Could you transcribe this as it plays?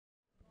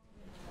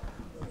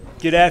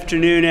Good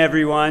afternoon,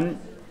 everyone.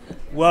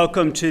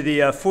 Welcome to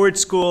the Ford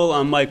School.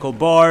 I'm Michael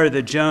Barr,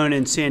 the Joan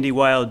and Sandy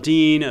Weil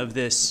Dean of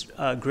this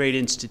great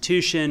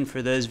institution.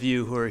 For those of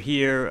you who are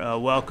here,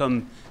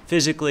 welcome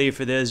physically.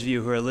 For those of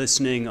you who are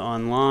listening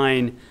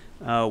online,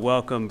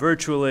 welcome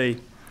virtually.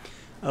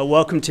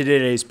 Welcome to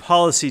today's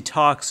Policy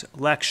Talks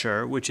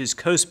lecture, which is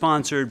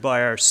co-sponsored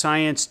by our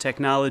Science,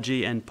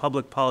 Technology, and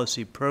Public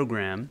Policy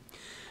program,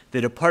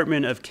 the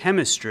Department of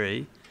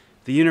Chemistry,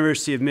 the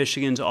University of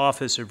Michigan's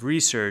Office of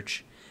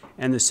Research,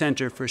 and the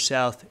Center for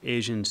South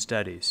Asian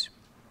Studies.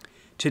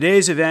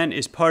 Today's event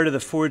is part of the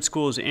Ford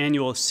School's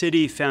annual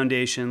City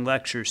Foundation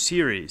Lecture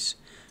Series,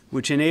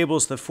 which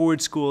enables the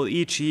Ford School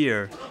each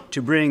year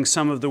to bring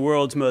some of the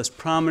world's most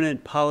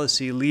prominent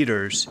policy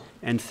leaders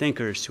and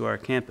thinkers to our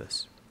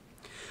campus.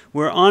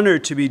 We're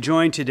honored to be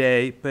joined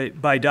today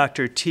by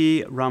Dr.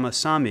 T.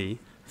 Ramasami,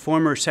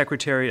 former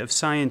Secretary of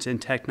Science and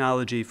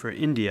Technology for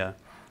India,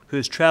 who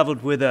has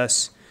traveled with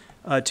us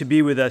to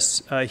be with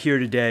us here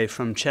today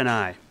from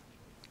Chennai.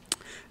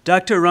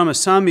 Dr.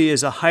 Ramasami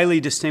is a highly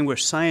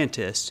distinguished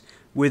scientist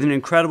with an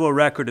incredible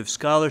record of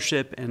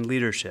scholarship and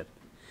leadership.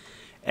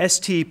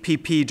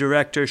 STPP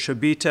Director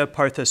Shobita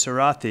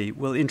Parthasarathi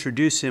will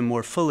introduce him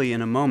more fully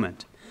in a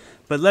moment,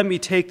 but let me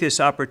take this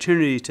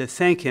opportunity to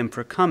thank him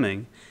for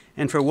coming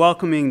and for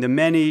welcoming the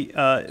many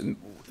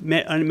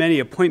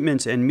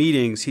appointments and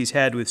meetings he's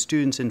had with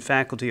students and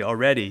faculty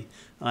already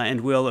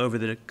and will over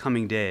the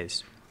coming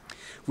days.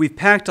 We've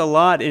packed a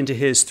lot into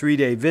his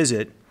 3-day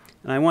visit,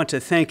 and I want to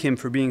thank him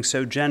for being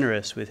so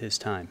generous with his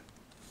time.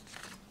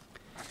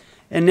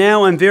 And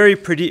now I'm very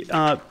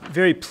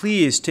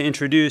pleased to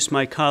introduce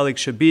my colleague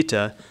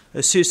Shobita,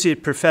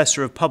 Associate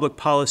Professor of Public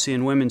Policy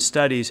and Women's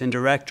Studies and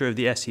Director of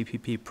the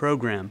STPP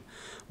program,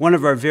 one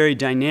of our very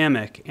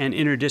dynamic and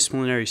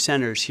interdisciplinary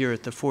centers here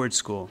at the Ford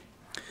School.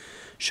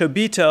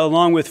 Shobita,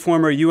 along with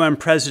former UN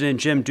President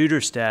Jim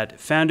Duderstadt,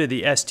 founded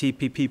the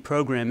STPP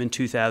program in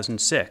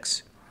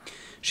 2006.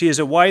 She is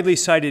a widely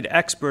cited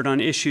expert on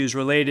issues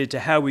related to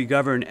how we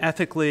govern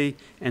ethically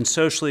and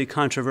socially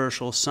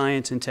controversial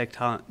science and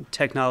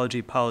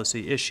technology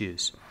policy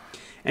issues.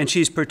 And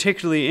she's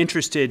particularly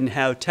interested in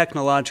how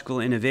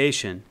technological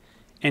innovation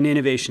and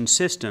innovation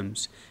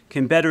systems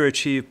can better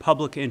achieve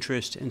public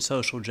interest and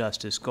social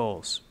justice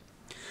goals.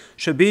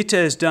 Shobita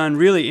has done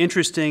really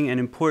interesting and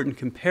important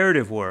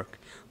comparative work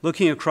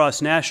looking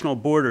across national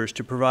borders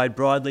to provide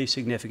broadly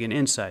significant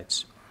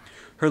insights.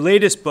 Her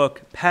latest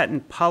book,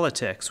 Patent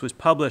Politics, was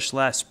published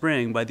last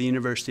spring by the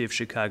University of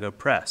Chicago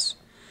Press.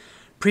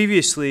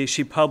 Previously,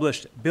 she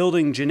published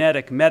Building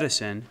Genetic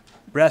Medicine,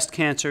 Breast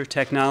Cancer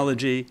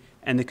Technology,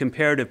 and the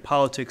Comparative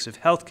Politics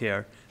of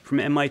Healthcare from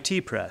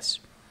MIT Press.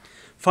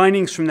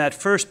 Findings from that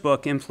first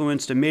book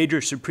influenced a major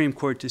Supreme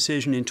Court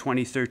decision in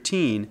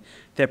 2013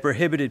 that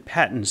prohibited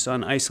patents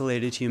on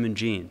isolated human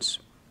genes.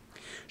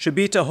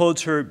 Shobita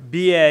holds her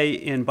BA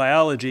in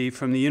biology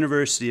from the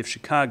University of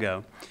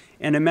Chicago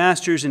and a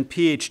master's and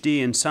PhD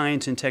in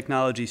Science and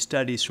Technology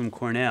Studies from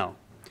Cornell.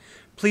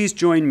 Please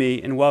join me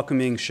in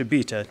welcoming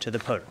Shobita to the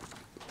podium.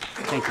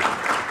 Thank you.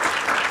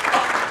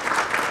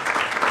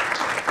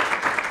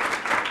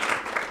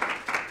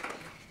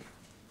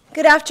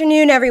 Good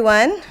afternoon,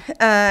 everyone,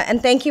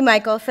 and thank you,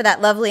 Michael, for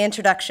that lovely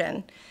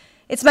introduction.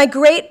 It's my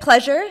great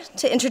pleasure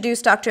to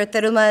introduce Dr.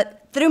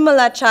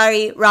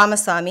 Thirumalachari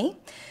Ramasami,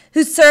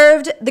 who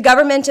served the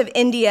government of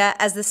India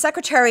as the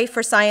Secretary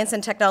for Science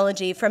and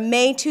Technology from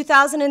May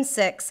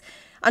 2006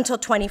 until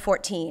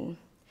 2014.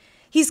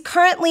 He's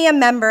currently a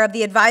member of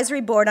the Advisory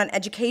Board on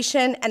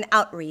Education and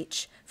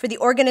Outreach for the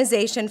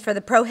Organization for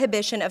the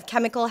Prohibition of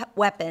Chemical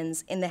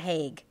Weapons in The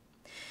Hague.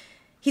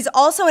 He's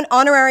also an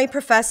honorary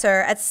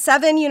professor at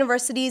 7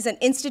 universities and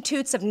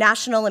institutes of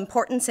national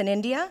importance in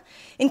India,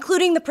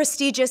 including the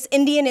prestigious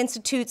Indian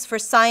Institutes for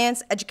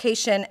Science,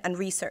 Education, and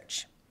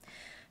Research.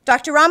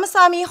 Dr.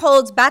 Ramasami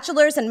holds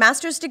bachelor's and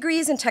master's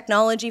degrees in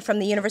technology from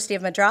the University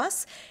of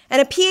Madras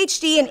and a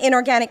PhD in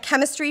inorganic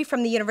chemistry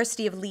from the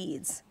University of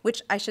Leeds,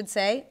 which I should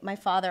say my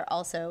father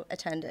also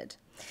attended.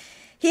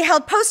 He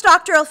held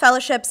postdoctoral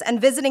fellowships and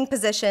visiting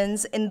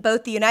positions in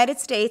both the United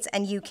States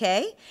and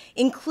UK,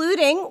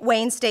 including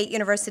Wayne State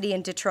University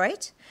in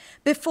Detroit,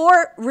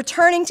 before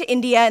returning to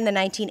India in the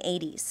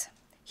 1980s.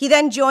 He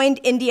then joined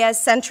India's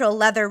Central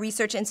Leather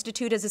Research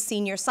Institute as a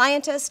senior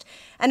scientist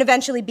and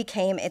eventually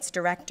became its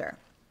director.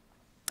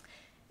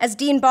 As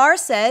Dean Barr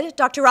said,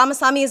 Dr.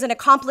 Ramasami is an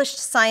accomplished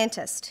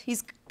scientist.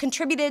 He's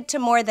contributed to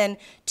more than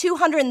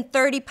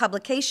 230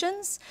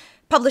 publications,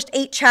 published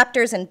 8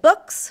 chapters in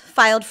books,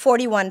 filed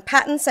 41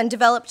 patents, and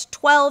developed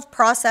 12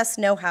 process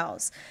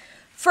know-hows.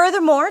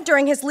 Furthermore,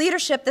 during his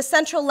leadership, the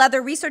Central Leather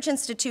Research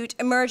Institute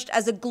emerged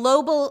as a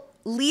global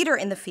leader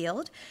in the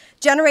field,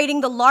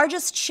 generating the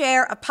largest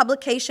share of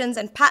publications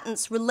and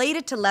patents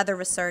related to leather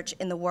research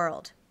in the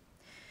world.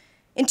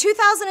 In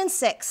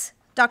 2006,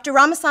 Dr.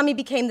 Ramasami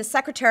became the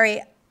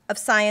Secretary of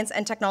Science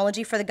and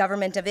Technology for the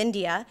Government of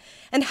India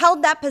and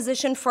held that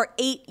position for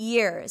 8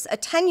 years, a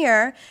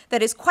tenure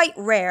that is quite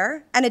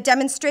rare and a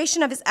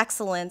demonstration of his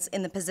excellence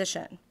in the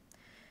position.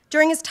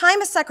 During his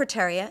time as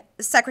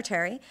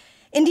secretary,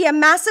 India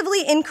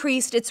massively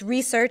increased its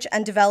research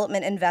and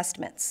development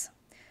investments.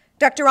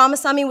 Dr.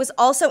 Ramasami was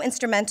also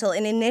instrumental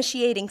in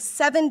initiating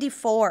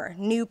 74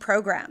 new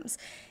programs,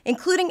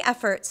 including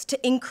efforts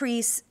to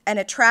increase and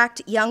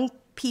attract young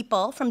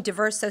people from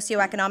diverse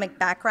socioeconomic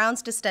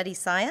backgrounds to study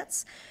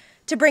science,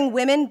 to bring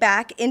women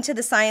back into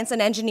the science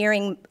and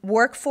engineering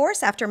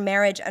workforce after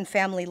marriage and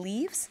family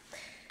leaves,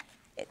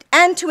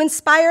 and to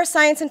inspire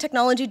science and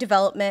technology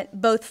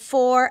development both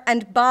for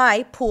and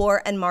by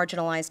poor and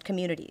marginalized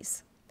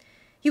communities.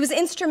 He was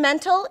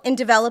instrumental in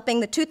developing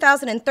the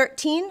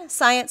 2013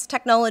 Science,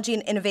 Technology,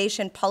 and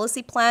Innovation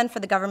Policy Plan for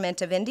the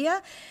Government of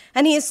India,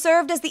 and he has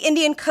served as the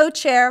Indian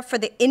co-chair for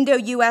the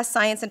Indo-US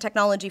Science and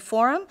Technology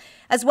Forum,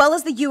 as well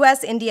as the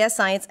US-India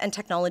Science and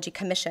Technology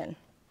Commission.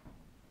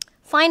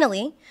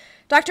 Finally,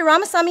 Dr.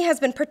 Ramasami has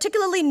been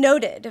particularly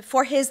noted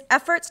for his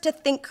efforts to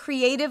think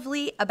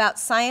creatively about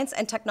science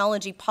and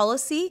technology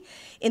policy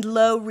in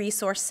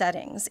low-resource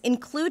settings,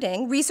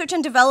 including research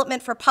and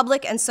development for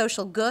public and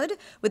social good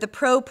with a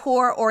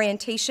pro-poor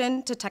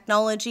orientation to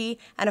technology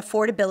and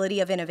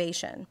affordability of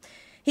innovation.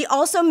 He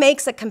also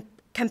makes a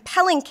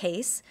compelling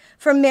case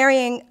for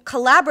marrying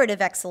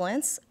collaborative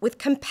excellence with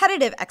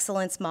competitive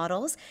excellence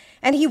models,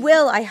 and he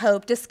will, I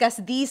hope,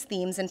 discuss these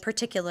themes in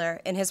particular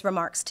in his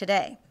remarks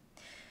today.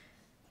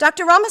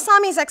 Dr.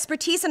 Ramasami's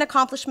expertise and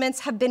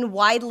accomplishments have been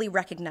widely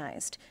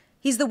recognized.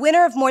 He's the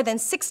winner of more than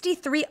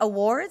 63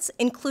 awards,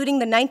 including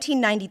the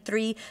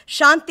 1993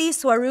 Shanti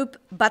Swarup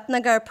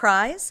Bhatnagar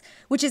Prize,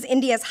 which is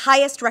India's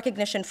highest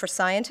recognition for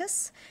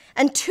scientists,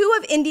 and two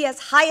of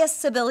India's highest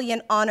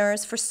civilian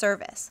honors for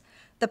service,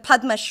 the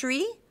Padma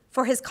Shri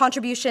for his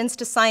contributions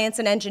to science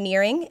and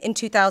engineering in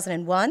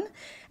 2001,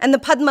 and the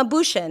Padma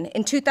Bhushan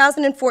in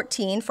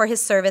 2014 for his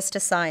service to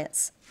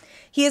science.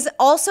 He is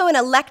also an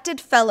elected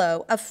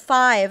fellow of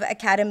 5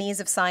 academies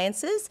of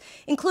sciences,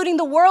 including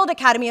the World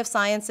Academy of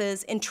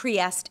Sciences in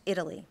Trieste,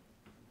 Italy.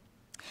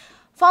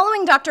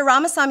 Following Dr.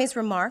 Ramasami's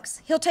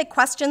remarks, he'll take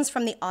questions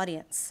from the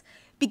audience.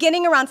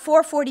 Beginning around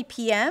 4:40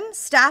 p.m.,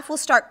 staff will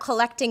start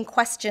collecting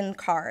question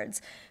cards.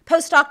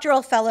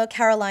 Postdoctoral fellow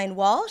Caroline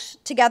Walsh,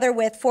 together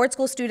with Ford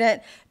School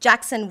student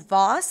Jackson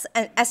Voss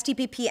and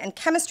STPP and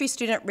chemistry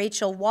student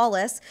Rachel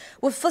Wallace,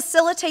 will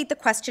facilitate the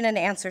question and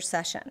answer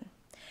session.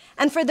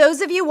 And for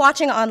those of you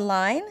watching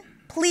online,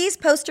 please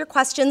post your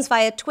questions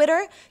via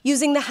Twitter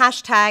using the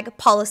hashtag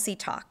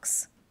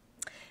 #PolicyTalks.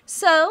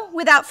 So,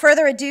 without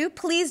further ado,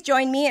 please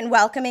join me in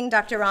welcoming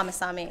Dr.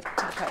 Ramasami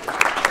to the podium.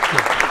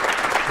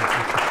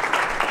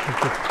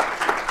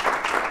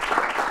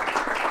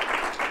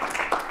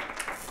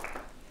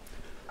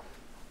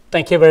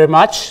 Thank you very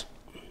much.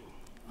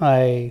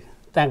 I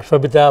thank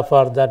Shobita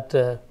for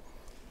that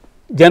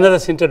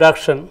generous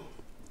introduction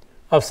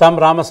of some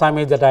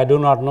Ramasami that I do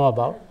not know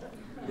about.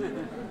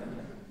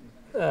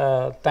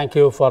 Thank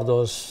you for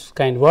those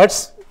kind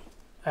words.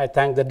 I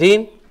thank the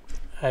Dean.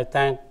 I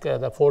thank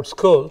the Ford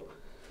School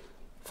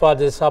for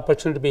this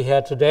opportunity to be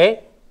here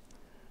today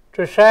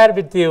to share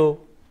with you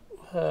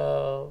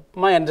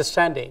my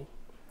understanding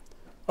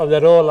of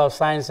the role of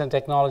science and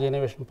technology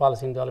innovation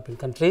policy in developing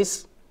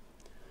countries.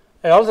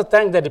 I also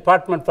thank the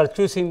department for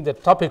choosing the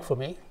topic for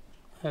me.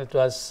 It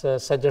was a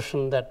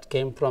suggestion that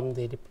came from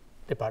the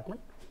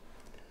department.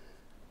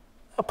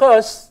 Of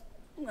course,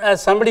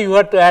 as somebody who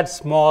had to add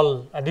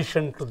small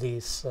addition to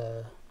this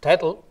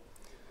title,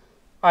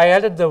 I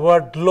added the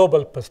word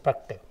global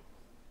perspective.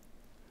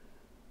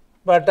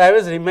 But I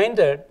was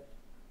reminded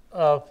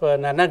of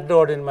an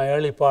anecdote in my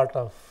early part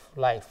of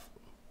life.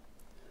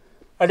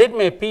 I did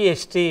my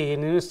PhD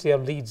in University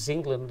of Leeds,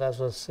 England, as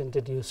was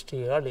introduced to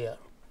you earlier.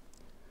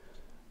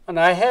 And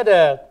I had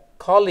a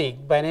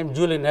colleague by name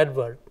Julian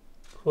Edward,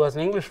 who was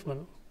an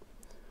Englishman,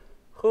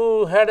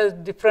 who had a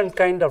different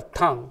kind of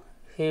tongue.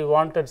 He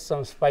wanted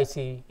some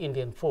spicy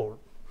Indian food.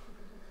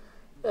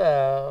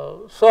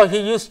 So he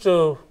used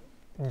to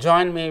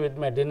join me with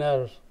my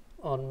dinner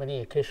on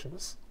many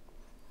occasions.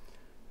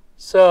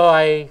 So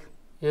I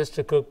used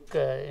to cook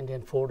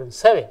Indian food and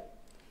serve it.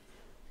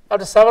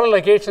 After several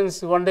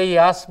occasions, one day he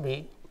asked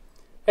me,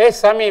 "Hey,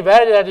 Sami,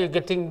 where are you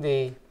getting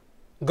the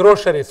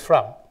groceries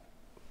from?"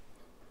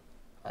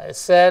 I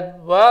said,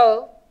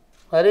 "Well,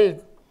 Hari,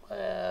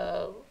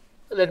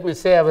 let me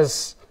say I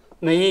was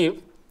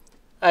naive.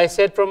 I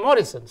said, from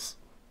Morrison's."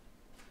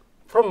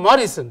 "From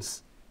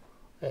Morrison's?"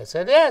 I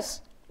said,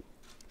 "Yes."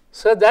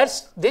 So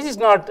this is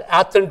not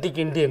authentic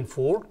Indian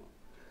food.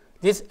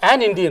 This is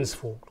an Indian's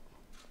food.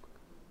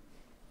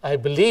 I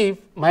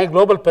believe my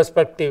global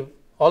perspective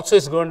also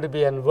is going to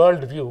be a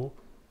world view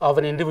of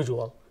an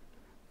individual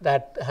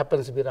that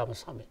happens to be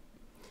Ramasami.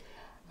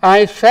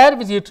 I share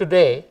with you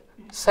today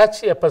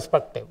such a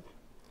perspective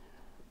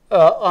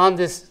on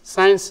this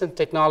science and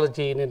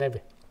technology in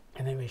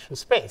innovation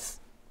space.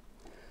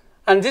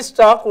 And this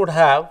talk would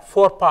have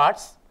 4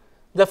 parts.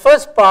 The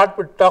first part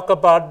would talk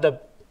about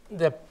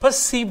the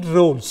perceived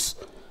roles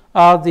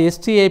of the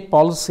STA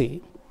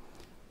policy,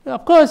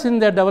 of course, in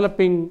the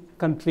developing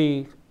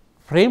country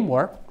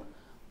framework,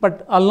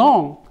 but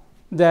along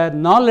the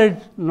knowledge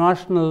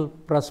national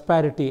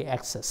prosperity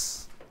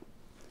axis.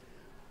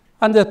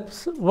 And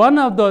one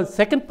of the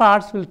second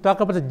parts will talk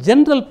about the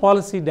general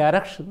policy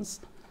directions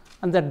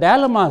and the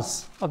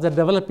dilemmas of the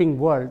developing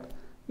world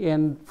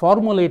in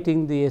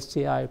formulating the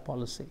STI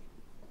policy.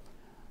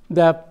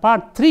 The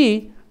part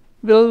 3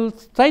 will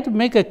try to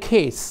make a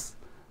case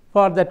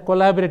for that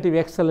collaborative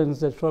excellence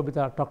that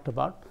Shobhita talked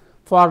about,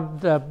 for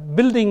the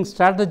building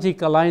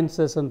strategic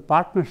alliances and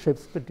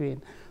partnerships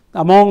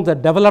among the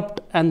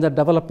developed and the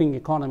developing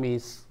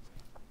economies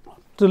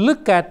to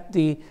look at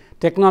the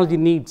technology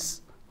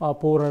needs of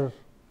poorer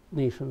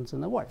nations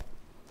in the world.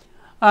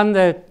 And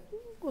the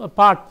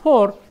part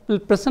 4 will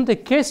present a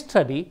case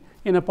study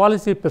in a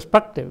policy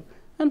perspective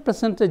and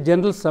present a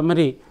general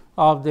summary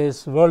of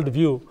this world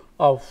view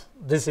of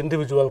this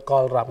individual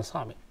called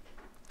Ramasami.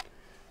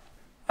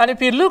 And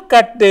if you look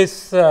at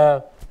this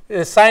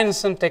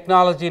science and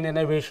technology and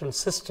innovation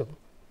system,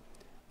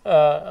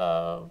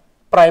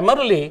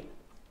 primarily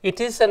it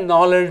is a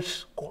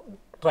knowledge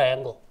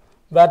triangle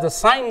where the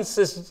science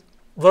is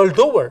world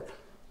over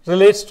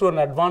relates to an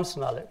advanced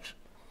knowledge,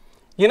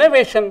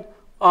 innovation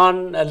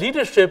on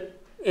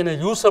leadership in a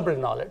usable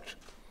knowledge,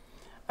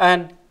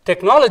 and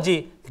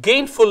technology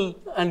gainful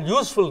and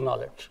useful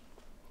knowledge.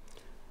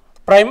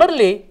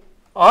 Primarily,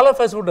 all of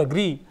us would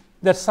agree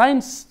that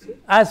science,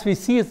 as we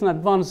see as an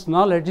advanced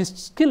knowledge, is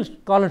still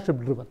scholarship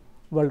driven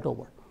world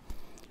over.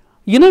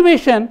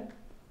 Innovation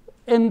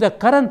in the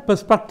current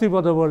perspective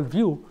of the world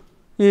view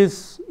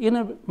is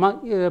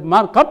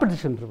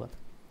competition driven,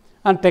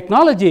 and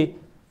technology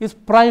is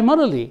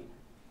primarily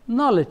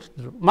knowledge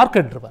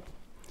market driven.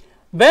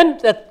 When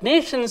the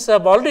nations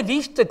have already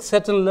reached a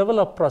certain level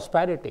of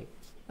prosperity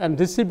and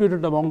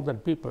distributed among the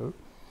people,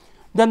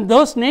 then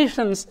those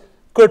nations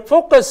could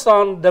focus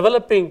on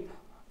developing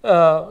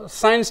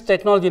science,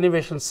 technology,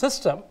 innovation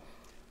system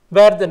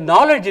where the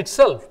knowledge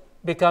itself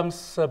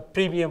becomes a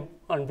premium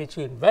on which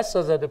you invest,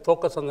 so that they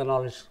focus on the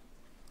knowledge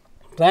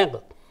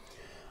triangle.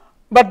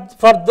 But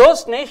for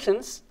those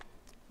nations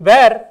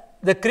where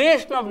the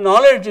creation of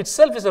knowledge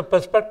itself is a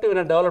perspective in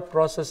a developed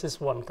process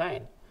is one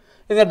kind.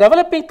 In the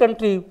developing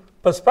country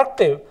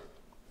perspective,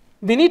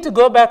 we need to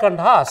go back and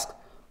ask,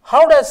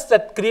 how does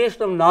that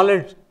creation of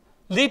knowledge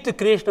lead to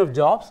creation of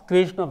jobs,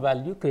 creation of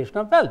value, creation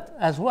of wealth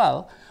as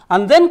well,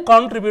 and then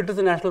contribute to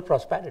the national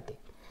prosperity.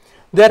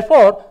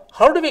 Therefore,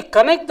 how do we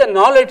connect the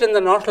knowledge and the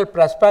national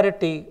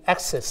prosperity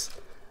axis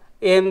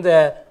in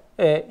the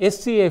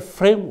SCA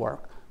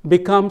framework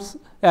becomes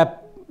an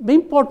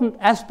important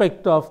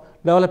aspect of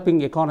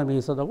developing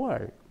economies of the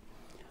world.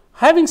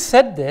 Having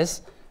said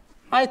this,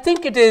 I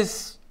think it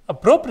is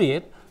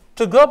appropriate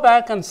to go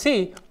back and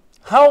see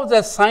how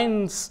the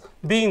science,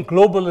 being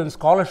global and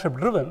scholarship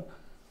driven,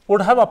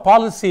 would have a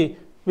policy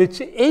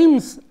which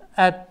aims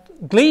at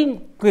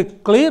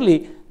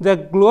clearly the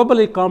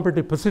globally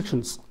competitive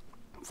positions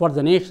for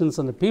the nations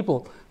and the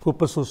people who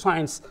pursue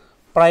science,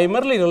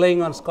 primarily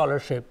relying on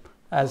scholarship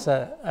as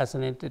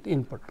an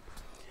input.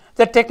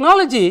 The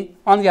technology,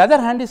 on the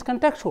other hand, is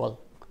contextual.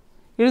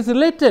 It is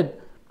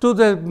related to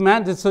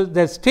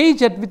the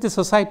stage at which the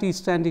society is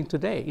standing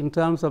today in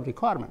terms of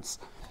requirements.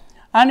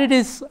 And it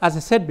is, as I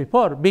said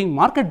before, being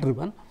market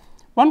driven.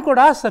 One could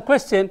ask the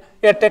question,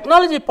 a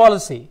technology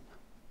policy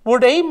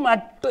would aim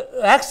at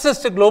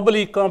access to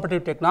globally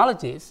competitive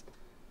technologies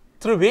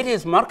through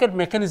various market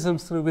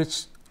mechanisms through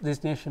which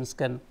these nations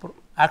can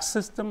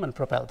access them and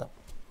propel them.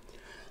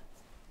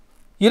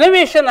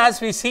 Innovation,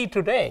 as we see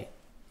today,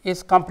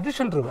 is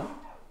competition driven,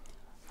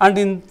 and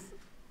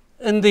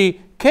in the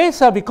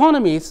case of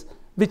economies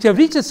which have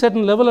reached a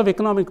certain level of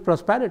economic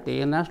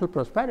prosperity and national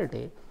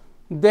prosperity,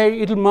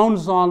 it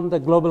mounts on the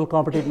global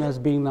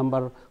competitiveness being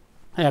number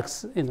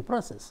X in the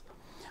process.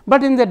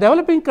 But in the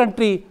developing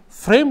country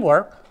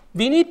framework,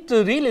 we need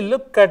to really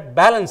look at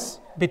balance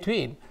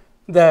between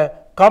the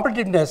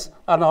competitiveness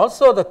and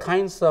also the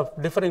kinds of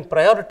differing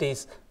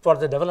priorities for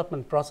the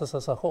development process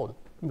as a whole,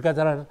 because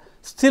there are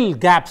still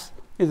gaps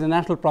in the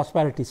national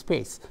prosperity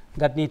space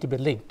that need to be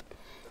linked.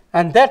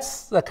 And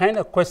that's the kind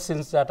of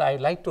questions that I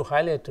like to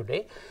highlight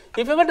today.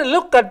 If you were to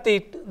look at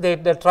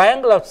the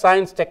triangle of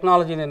science,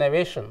 technology, and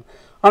innovation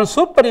and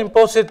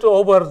superimpose it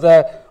over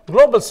the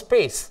global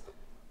space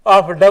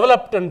of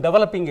developed and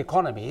developing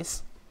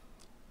economies,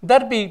 there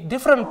will be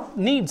different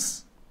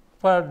needs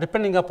for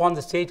depending upon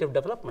the stage of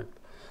development.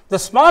 The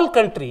small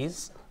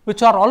countries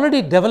which are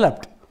already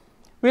developed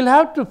will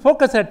have to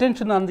focus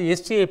attention on the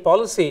STA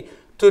policy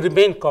to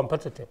remain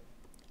competitive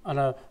on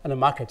a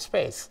market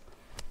space.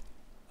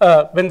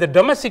 When the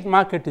domestic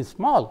market is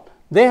small,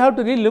 they have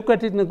to really look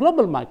at it in the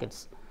global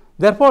markets.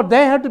 Therefore,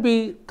 they have to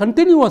be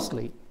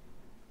continuously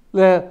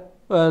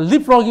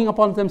leapfrogging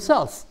upon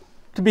themselves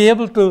to be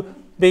able to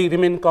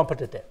remain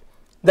competitive.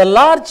 The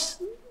large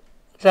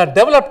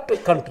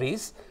developed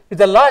countries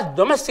with a large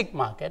domestic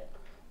market,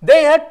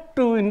 they had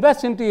to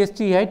invest into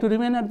STI to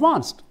remain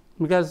advanced,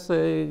 because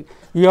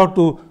you have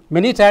to,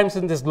 many times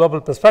in this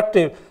global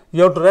perspective,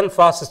 you have to run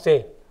fast to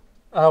stay.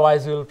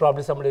 Otherwise, you will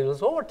probably somebody will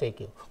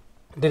overtake you.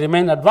 To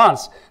remain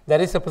advanced,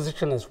 there is a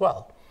position as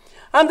well.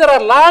 And there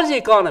are large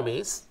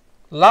economies,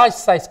 large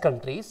size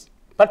countries,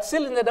 but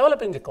still in the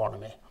developing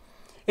economy.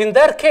 In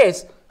their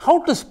case,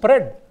 how to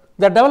spread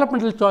the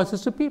developmental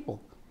choices to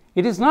people.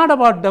 It is not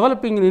about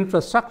developing an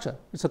infrastructure.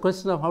 It's a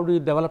question of how do you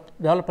develop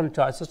development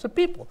choices to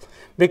people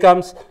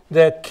becomes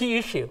the key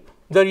issue.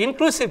 The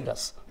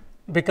inclusiveness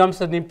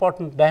becomes an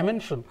important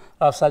dimension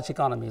of such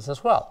economies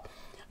as well.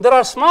 There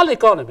are small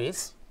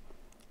economies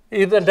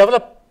in the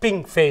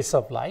developing phase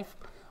of life,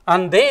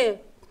 and they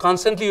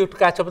constantly have to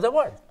catch up with the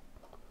world.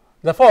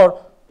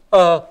 Therefore,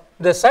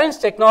 the science,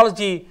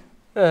 technology,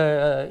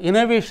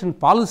 innovation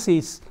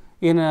policies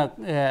in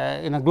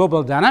a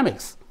global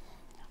dynamics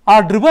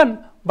are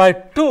driven by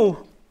two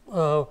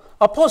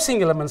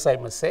opposing elements, I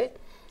must say.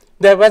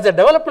 There was a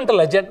developmental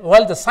agenda,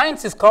 while the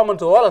science is common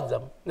to all of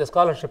them, the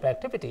scholarship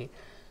activity,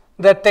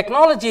 the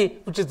technology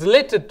which is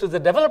related to the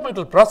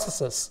developmental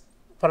processes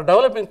for a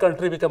developing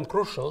country become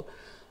crucial,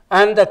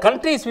 and the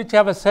countries which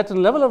have a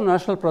certain level of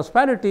national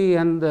prosperity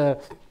and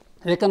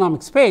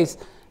economic space,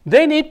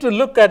 they need to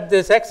look at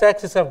this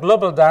x-axis of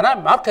global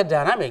market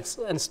dynamics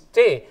and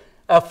stay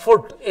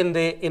afoot in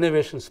the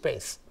innovation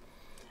space.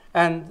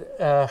 And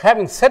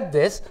having said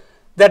this,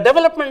 the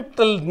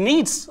developmental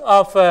needs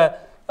of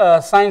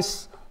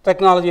science,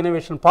 technology,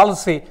 innovation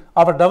policy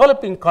of a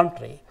developing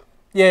country,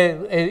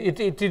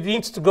 it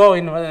needs to go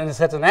in a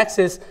certain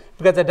axis,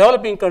 because the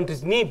developing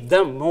countries need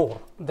them more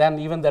than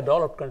even the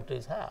developed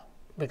countries have,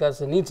 because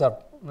the needs are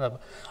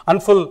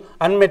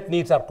unmet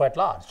needs are quite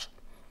large.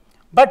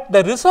 But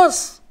the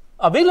resource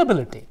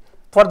availability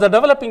for the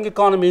developing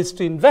economies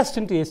to invest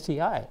into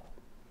STI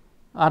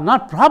are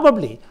not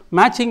probably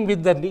matching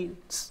with the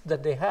needs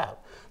that they have.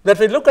 That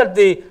we look at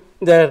the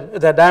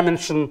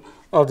dimension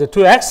of the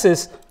two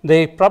axes,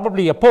 they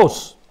probably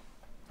oppose.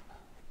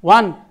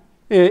 One,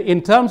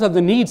 in terms of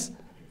the needs,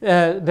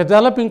 the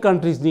developing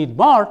countries need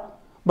more,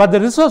 but the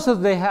resources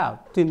they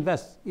have to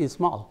invest is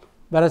small,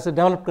 whereas the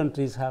developed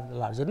countries have the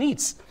larger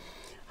needs.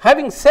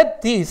 Having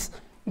said these,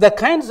 the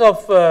kinds of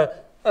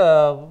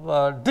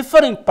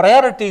differing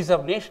priorities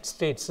of nation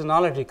states in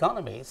knowledge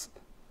economies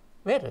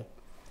vary.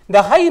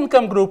 The high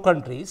income group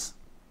countries,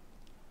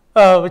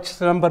 which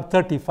is number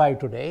 35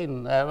 today,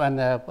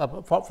 and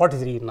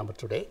 43 number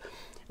today,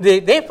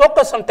 they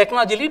focus on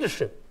technology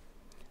leadership.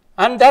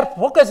 And their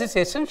focus is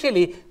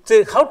essentially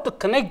to how to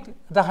connect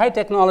the high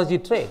technology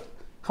trade,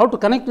 how to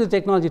connect with the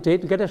technology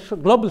trade to get a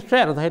global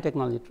share of the high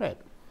technology trade.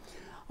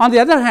 On the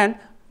other hand,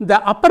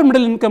 the upper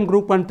middle income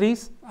group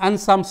countries and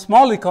some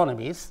small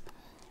economies,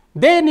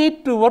 they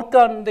need to work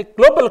on the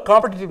global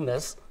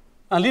competitiveness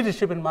and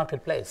leadership in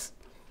marketplace.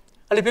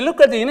 And if you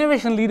look at the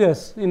innovation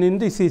leaders in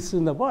indices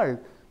in the world,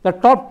 the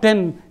top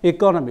 10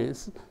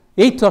 economies,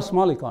 8 are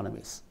small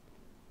economies.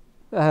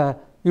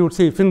 You would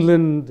see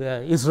Finland,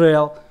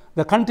 Israel,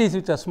 the countries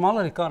which are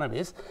smaller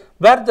economies,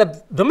 where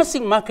the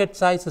domestic market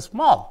size is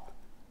small,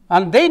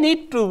 and they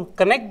need to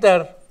connect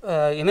their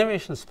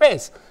innovation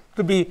space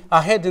to be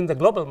ahead in the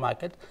global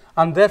market,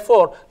 and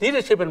therefore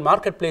leadership in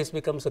marketplace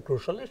becomes a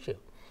crucial issue.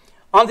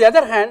 On the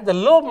other hand, the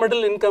low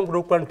middle income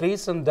group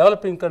countries and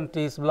developing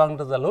countries belong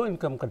to the low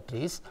income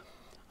countries.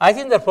 I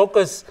think their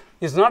focus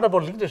is not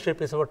about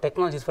leadership, it's about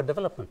technologies for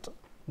development,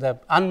 the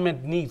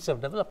unmet needs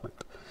of development.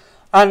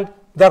 And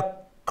the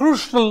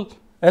crucial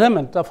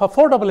element of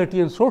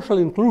affordability and social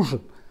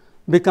inclusion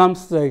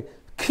becomes the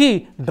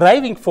key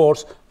driving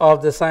force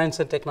of the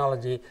science and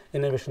technology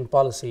innovation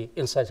policy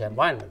in such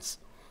environments.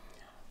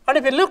 And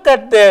if you look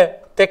at the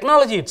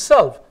technology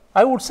itself,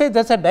 I would say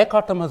there's a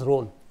dichotomous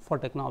role for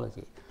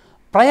technology.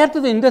 Prior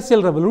to the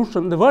Industrial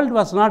Revolution, the world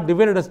was not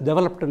divided as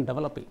developed and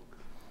developing.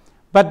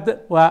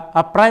 But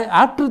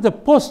after the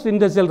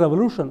post-industrial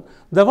revolution,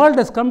 the world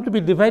has come to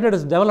be divided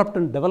as developed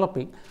and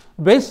developing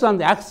based on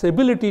the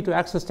ability to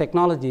access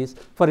technologies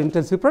for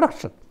intensive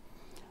production.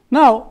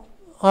 Now,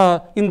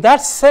 in that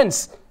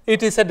sense,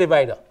 it is a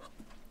divider.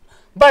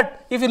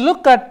 But if you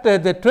look at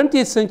the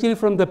 20th century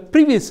from the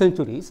previous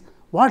centuries,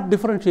 what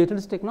differentiated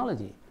is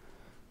technology?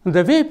 And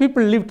the way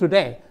people live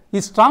today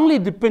is strongly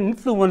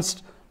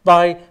influenced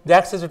by the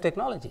access to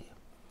technology.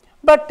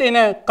 But in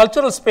a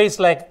cultural space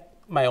like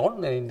my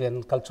own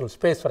Indian cultural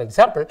space, for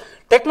example,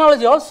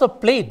 technology also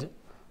played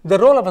the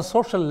role of a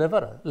social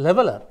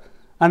leveler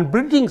and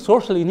bridging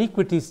social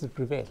inequities that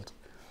prevailed.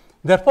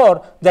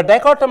 Therefore, the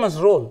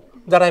dichotomous role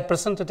that I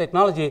present to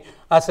technology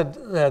as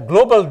a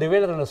global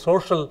divider and a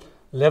social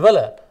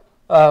leveler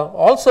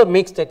also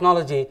makes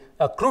technology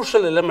a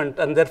crucial element,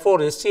 and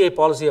therefore STA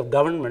policy of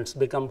governments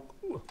become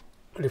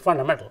pretty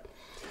fundamental.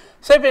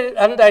 So,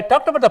 and I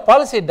talked about the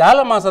policy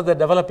dilemmas of the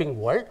developing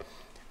world,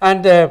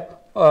 and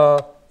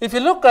if you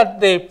look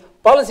at the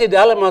policy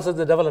dilemmas of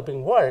the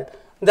developing world,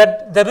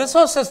 that the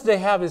resources they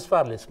have is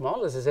fairly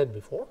small, as I said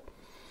before.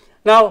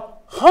 Now,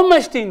 how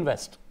much to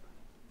invest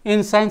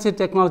in science and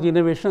technology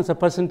innovation as a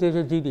percentage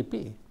of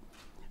GDP?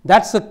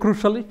 That's a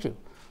crucial issue.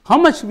 How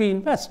much we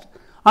invest?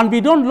 And we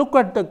don't look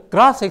at the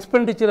gross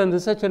expenditure on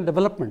research and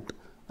development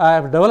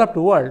of developed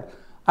world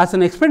as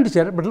an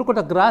expenditure, but look at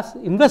the gross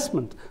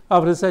investment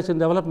of research and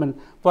development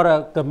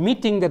for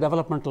meeting the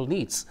developmental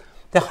needs.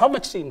 Then how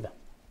much to invest?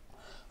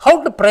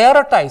 How to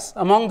prioritize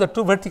among the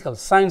two verticals,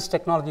 science,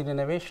 technology, and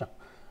innovation?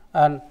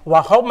 and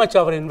how much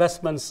our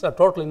investments,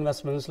 total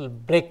investments, will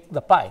break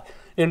the pie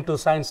into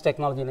science,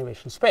 technology,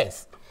 innovation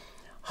space.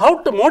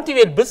 How to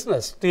motivate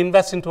business to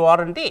invest into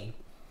R&D,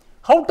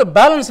 how to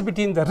balance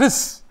between the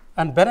risks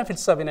and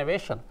benefits of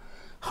innovation,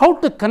 how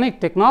to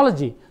connect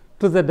technology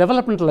to the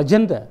developmental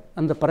agenda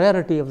and the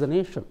priority of the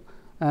nation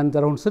and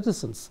their own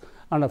citizens,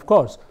 and of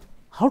course,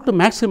 how to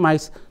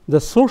maximize the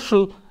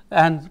social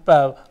and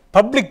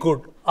public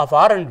good of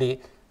R&D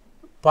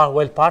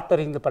while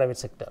partnering the private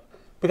sector.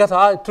 Because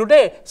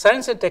today,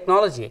 science and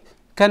technology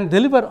can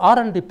deliver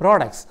R&D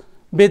products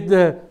with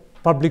the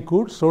public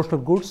good, social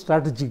good,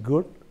 strategic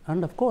good,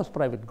 and of course,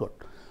 private good.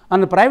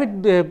 And the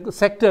private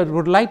sector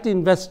would like to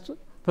invest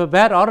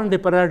where R&D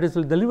priorities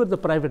will deliver the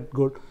private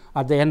good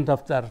at the end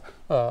of their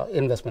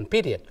investment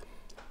period.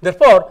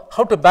 Therefore,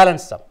 how to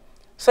balance them?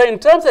 So, in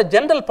terms of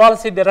general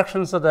policy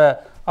directions of the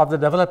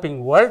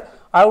developing world,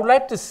 I would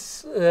like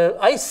to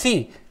I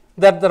see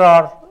that there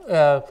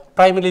are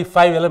primarily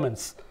 5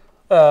 elements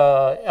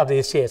of the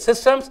STA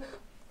systems: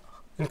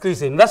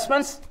 increase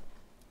investments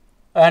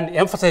and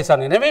emphasize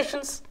on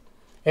innovations,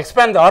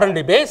 expand the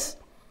R&D base,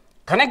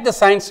 connect the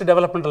science to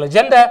developmental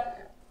agenda,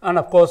 and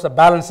of course, a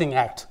balancing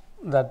act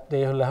that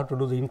they will have to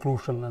do the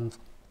inclusion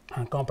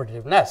and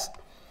competitiveness.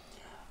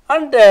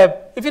 And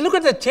if you look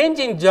at the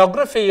changing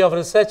geography of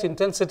research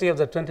intensity of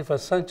the 21st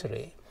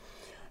century,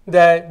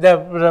 the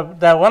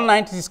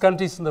 196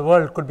 countries in the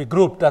world could be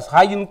grouped as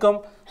high income,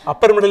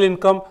 upper middle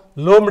income,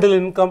 middle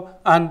income,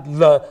 and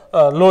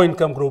low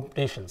income group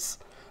nations.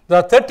 There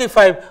are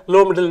 35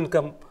 low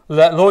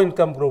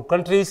income group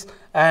countries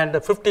and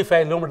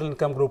 55 low middle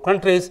income group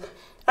countries.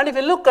 And if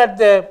you look at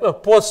the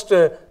post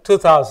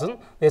 2000,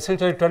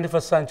 essentially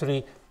 21st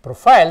century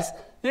profiles,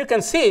 you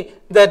can see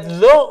that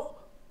low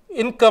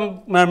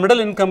income,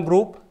 middle income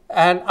group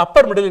and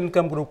upper middle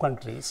income group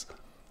countries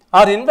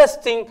are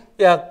investing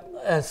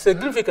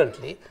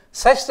significantly,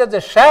 such that the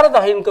share of the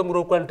high income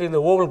group country in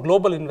the overall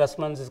global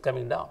investments is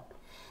coming down.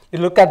 You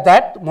look at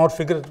that more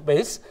figure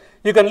based,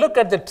 you can look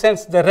at the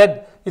trends. The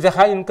red is a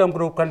high income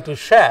group country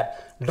share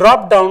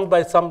dropped down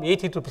by some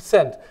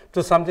 82%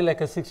 to something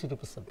like a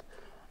 62%,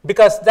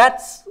 because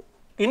that's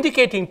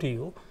indicating to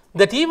you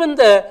that even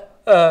the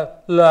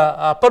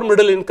upper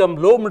middle income,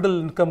 low middle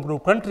income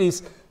group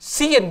countries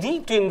see a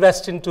need to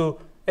invest into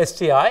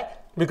STI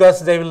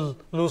because they will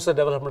lose the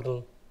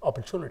developmental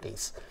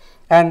opportunities.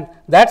 And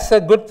that's a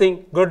good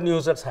thing, good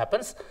news that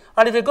happens.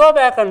 And if you go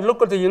back and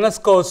look at the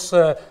UNESCO's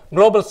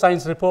Global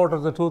Science Report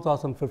of the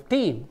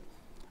 2015,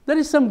 there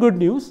is some good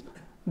news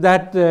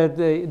that at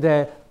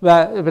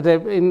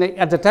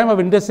the time of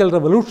Industrial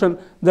Revolution,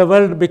 the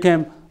world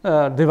became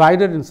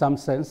divided in some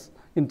sense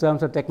in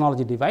terms of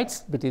technology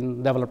divides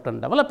between developed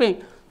and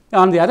developing.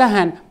 On the other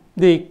hand,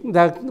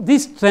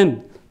 this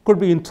trend could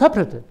be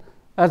interpreted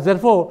as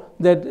therefore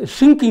that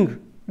shrinking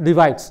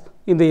divides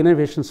in the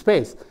innovation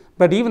space.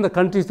 But even the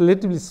countries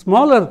relatively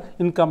smaller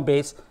income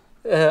base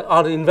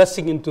are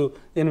investing into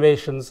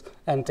innovations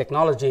and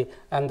technology,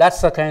 and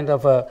that's a kind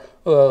of a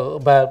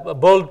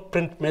bold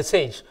print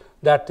message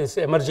that is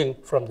emerging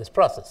from this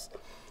process.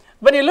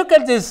 When you look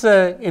at these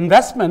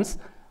investments,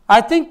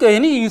 I think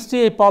any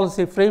STA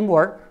policy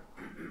framework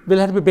will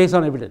have to be based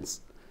on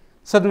evidence.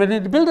 So, when you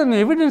build an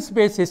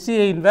evidence-based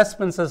STA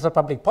investments as a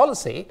public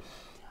policy,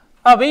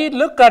 we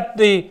look at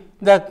the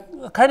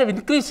kind of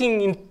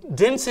increasing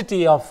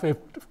density of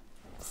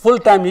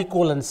full-time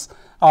equivalents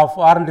of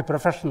R&D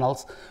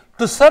professionals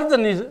to serve the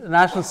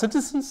national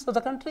citizens of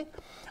the country,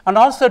 and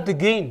also to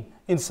gain,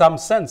 in some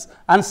sense,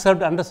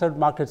 unserved, underserved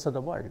markets of the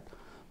world.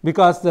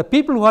 Because the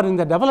people who are in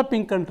the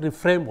developing country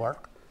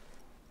framework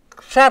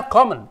share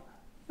common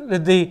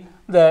with the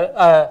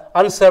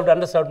unserved,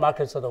 underserved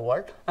markets of the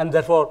world, and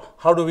therefore,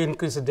 how do we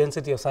increase the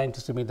density of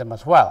scientists to meet them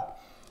as well?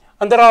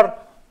 And there are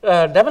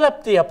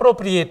develop the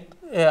appropriate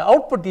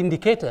output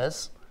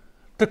indicators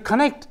to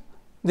connect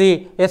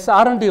the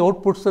R&D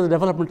outputs to the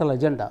developmental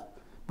agenda,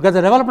 because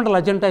the developmental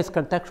agenda is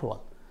contextual,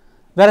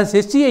 whereas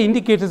STA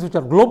indicators which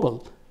are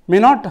global may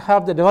not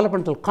have the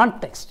developmental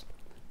context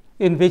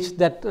in which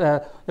that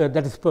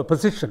is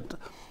positioned.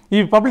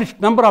 You publish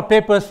number of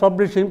papers,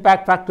 publish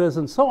impact factors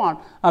and so on,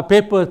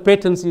 papers,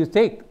 patents you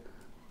take,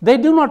 they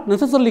do not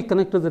necessarily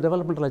connect to the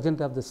developmental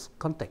agenda of this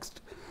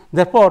context.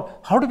 Therefore,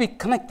 how do we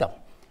connect them?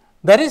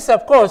 There is,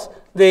 of course,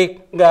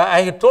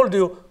 I had told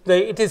you that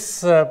it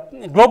is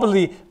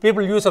globally,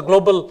 people use a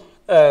global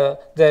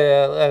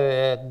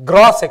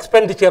gross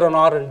expenditure on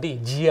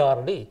R&D,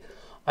 GRD.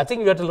 I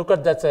think we have to look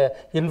at that as an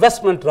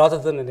investment rather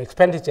than an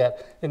expenditure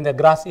in the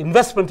gross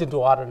investment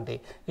into R&D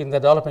in the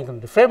developing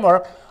country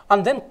framework,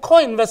 and then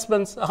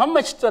co-investments, how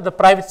much to the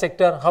private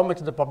sector, how much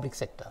to the public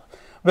sector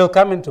will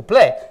come into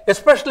play,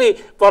 especially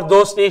for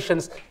those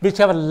nations which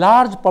have a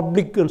large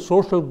public and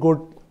social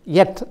good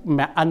yet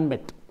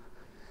unmet.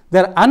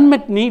 Their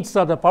unmet needs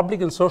of the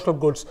public and social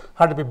goods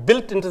have to be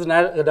built into the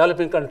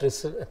developing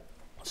countries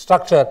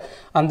structure,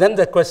 and then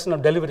the question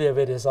of delivery of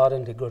various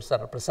R&D goods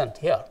are present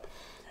here.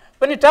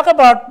 When you talk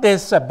about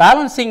this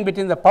balancing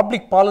between the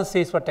public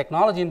policies for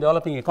technology in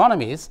developing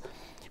economies,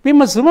 we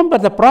must remember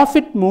the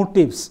profit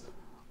motives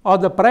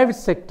of the private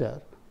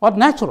sector or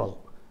natural.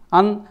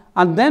 And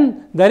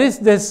then there is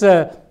this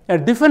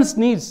defense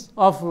needs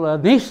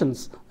of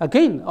nations,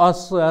 again, are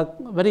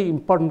very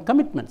important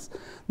commitments.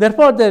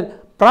 Therefore, the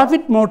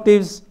profit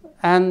motives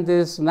and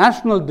this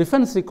national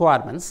defense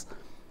requirements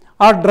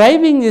are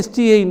driving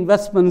STA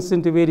investments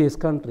into various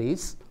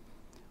countries,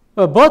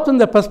 both in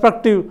the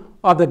perspective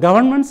of the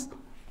governments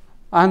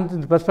and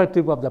in the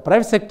perspective of the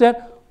private sector,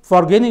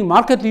 for gaining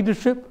market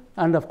leadership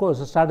and of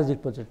course,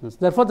 strategic positions.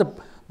 Therefore,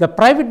 the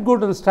private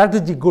good and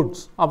strategic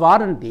goods of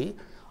R&D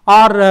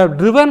are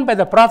driven by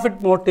the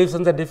profit motives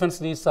and the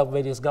defense needs of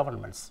various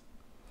governments.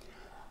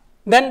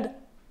 Then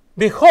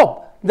we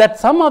hope that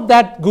some of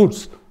that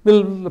goods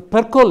will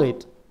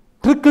percolate,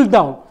 trickle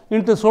down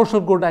into social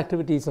good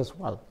activities as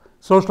well,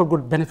 social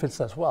good benefits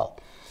as well.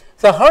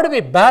 So, how do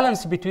we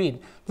balance between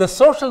the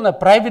social and the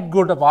private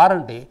good of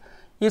R&D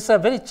is a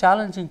very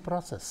challenging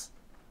process,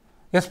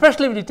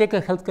 especially when you take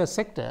a healthcare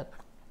sector.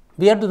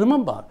 We have to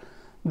remember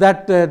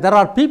that there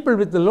are people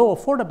with the low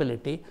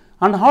affordability,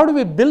 and how do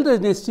we build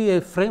an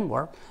STA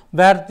framework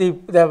where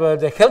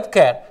the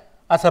healthcare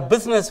as a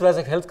business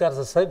versus healthcare as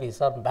a service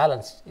are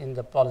balanced in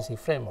the policy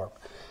framework.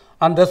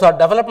 And those are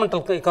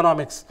developmental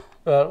economics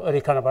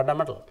very kind of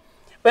fundamental.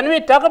 When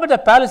we talk about the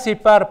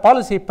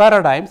policy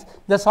paradigms,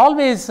 there's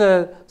always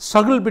a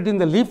struggle between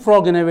the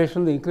leapfrog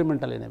innovation and the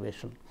incremental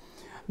innovation.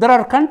 There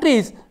are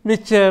countries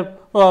which,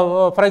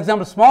 for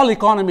example, small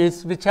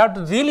economies which have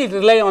to really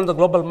rely on the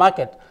global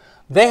market.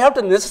 They have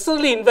to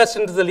necessarily invest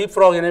into the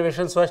leapfrog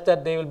innovation such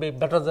that they will be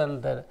better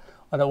than the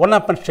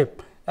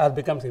one-upmanship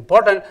becomes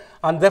important,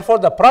 and therefore,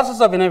 the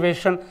process of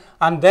innovation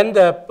and then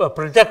the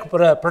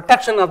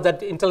protection of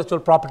that intellectual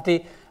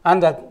property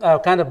and the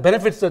kind of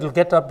benefits that will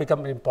get up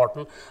become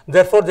important.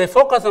 Therefore, they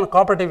focus on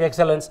competitive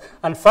excellence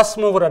and first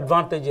mover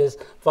advantages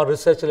for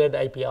research-led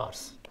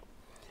IPRs.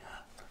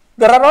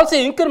 There are also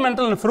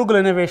incremental and frugal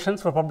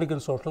innovations for public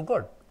and social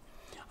good.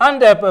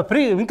 And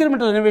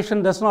incremental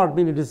innovation does not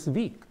mean it is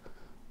weak.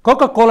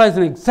 Coca-Cola is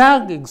an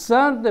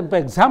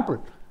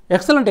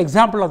excellent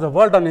example of the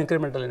world on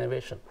incremental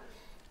innovation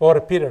over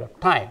a period of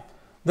time.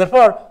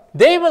 Therefore,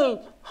 they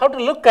will have to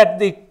look at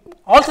the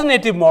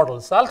alternative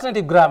models,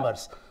 alternative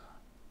grammars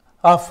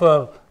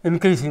of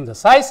increasing the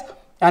size,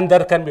 and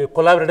there can be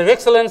collaborative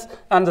excellence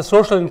and the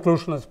social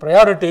inclusion as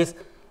priorities.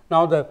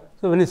 Now,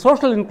 so when the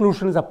social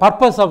inclusion is the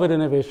purpose of an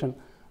innovation,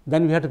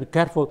 then we have to be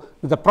careful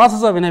that the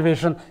process of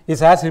innovation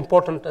is as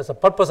important as the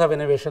purpose of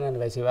innovation and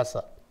vice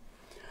versa.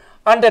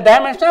 And the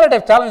dimensionality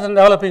of challenge in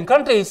developing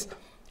countries,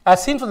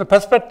 as seen from the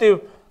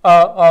perspective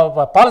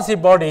of policy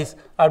bodies,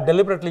 I've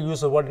deliberately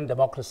used the word in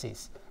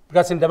democracies,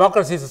 because in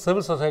democracies the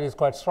civil society is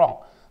quite strong.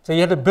 So,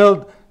 you have to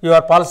build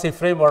your policy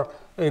framework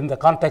in the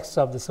context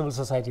of the civil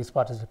society's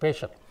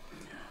participation.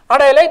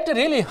 And I like to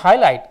really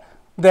highlight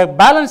the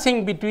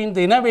balancing between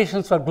the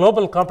innovations for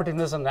global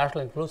competitiveness and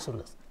national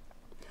inclusiveness.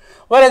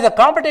 Whereas the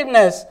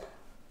competitiveness,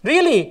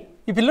 really,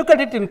 if you look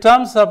at it in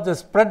terms of the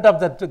spread of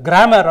the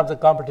grammar of the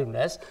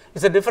competitiveness,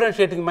 is a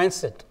differentiating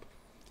mindset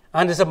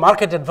and is a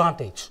market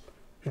advantage.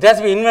 It has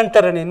to be inventor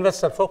and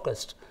investor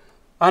focused,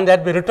 and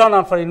that be return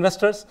on for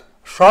investors,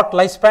 short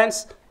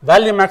lifespans,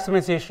 value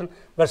maximization,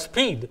 where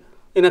speed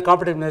in a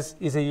competitiveness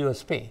is a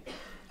USP.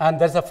 And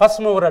there is a first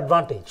mover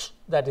advantage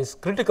that is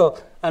critical,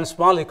 and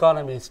small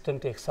economies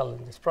tend to excel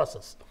in this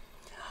process.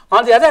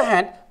 On the other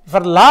hand, for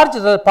large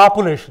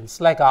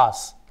populations like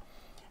ours,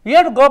 we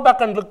have to go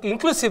back and look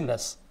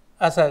inclusiveness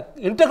as an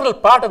integral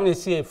part of the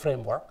SCA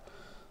framework,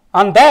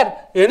 and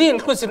there any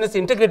inclusiveness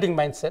integrating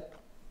mindset.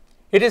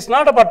 It is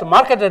not about the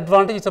market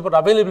advantage, it is about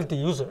availability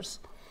to users.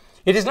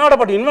 It is not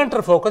about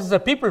inventor focus, it is a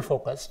people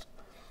focused.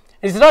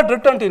 It is not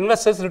return to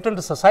investors, return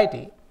to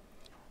society.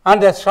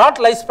 And the short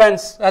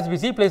lifespans, as we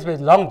see, plays with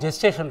long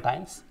gestation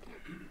times.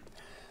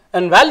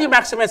 And value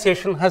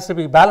maximization has to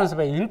be balanced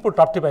by input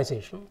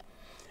optimization.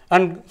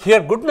 And here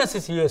goodness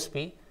is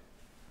USP.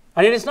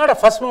 And it is not a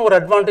first mover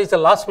advantage, the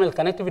last mile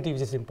connectivity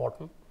which is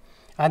important.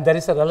 And that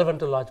is relevant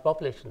to large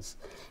populations.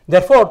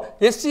 Therefore,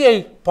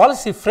 SCA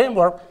policy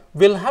framework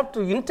will have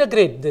to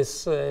integrate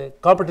this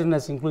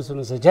competitiveness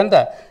inclusiveness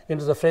agenda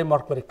into the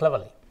framework very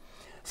cleverly.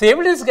 So,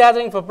 evidence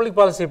gathering for public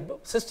policy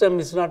system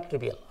is not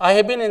trivial. I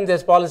have been in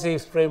this policy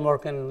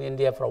framework in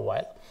India for a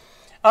while,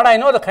 and I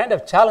know the kind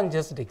of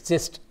challenges that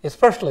exist,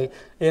 especially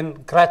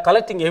in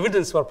collecting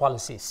evidence for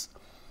policies.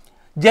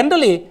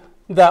 Generally,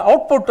 the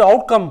output to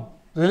outcome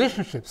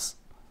relationships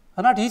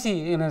are not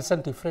easy in an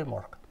incentive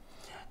framework.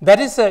 That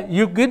is,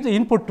 you get the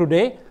input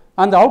today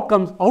and the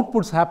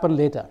outputs happen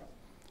later,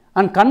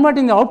 and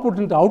converting the output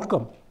into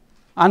outcome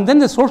and then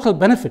the social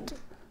benefit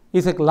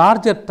is a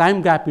larger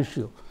time gap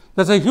issue.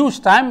 There is a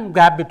huge time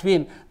gap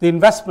between the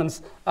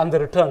investments and the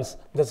returns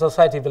the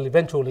society will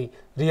eventually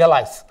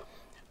realize.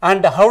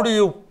 And how do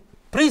you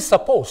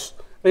presuppose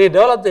when you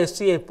develop the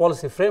SCA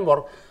policy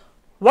framework,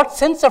 what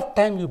sense of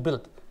time you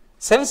build?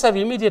 Sense of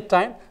immediate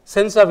time,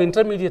 sense of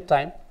intermediate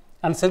time,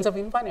 and sense of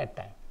infinite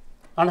time.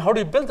 And how do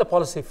you build the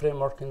policy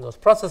framework in those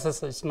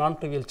processes is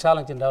non-trivial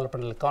challenge in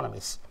developmental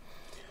economies.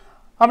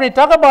 And when we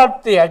talk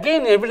about the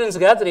again evidence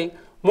gathering,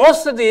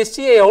 most of the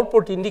SCA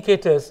output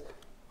indicators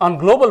on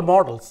global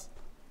models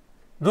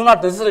do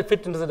not necessarily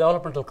fit into the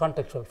developmental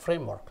contextual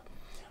framework.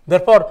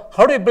 Therefore,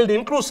 how do you build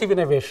inclusive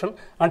innovation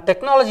and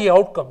technology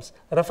outcomes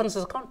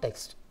references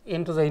context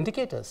into the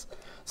indicators?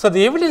 So,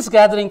 the evidence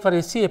gathering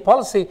for SCA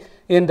policy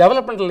in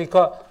developmental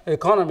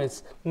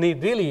economies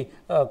need really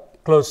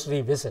close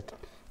revisit.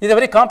 It is a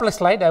very complex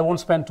slide. I won't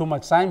spend too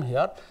much time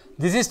here.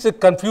 This is to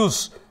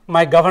confuse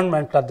my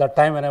government at that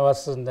time when I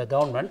was in the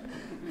government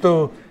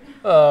to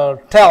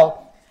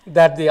tell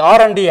that the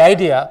R&D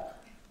idea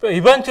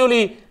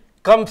eventually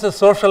comes a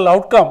social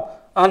outcome,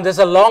 and there is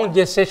a long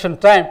gestation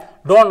time.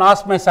 Don't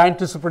ask my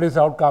scientists to produce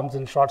outcomes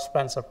in short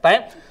spans of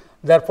time.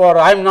 Therefore,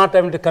 I am not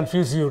able to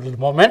confuse you at the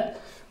moment,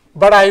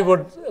 but I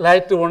would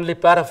like to only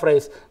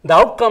paraphrase. The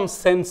outcome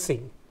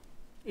sensing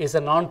is a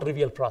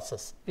non-trivial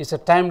process. It is a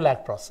time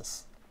lag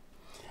process.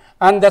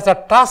 And there is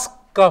a task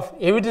of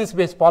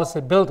evidence-based policy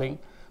building,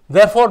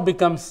 therefore,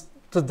 becomes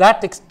to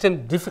that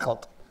extent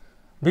difficult,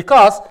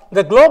 because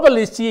the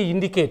global SCA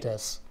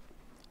indicators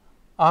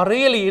are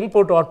really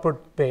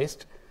input-output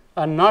based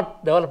and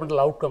not developmental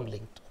outcome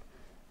linked.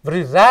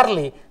 Very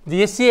rarely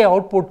the SCA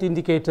output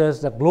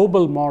indicators that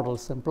global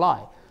models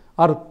imply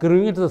are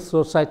related to the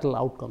societal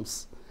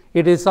outcomes.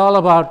 It is all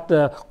about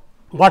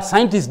what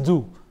scientists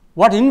do,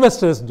 what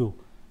investors do,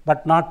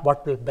 but not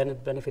what will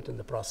benefit in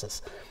the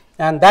process.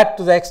 And that,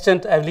 to the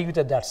extent, I will leave it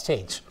at that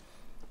stage,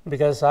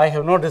 because I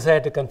have no desire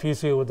to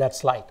confuse you with that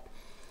slide.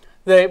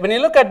 When you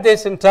look at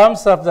this in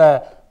terms of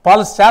the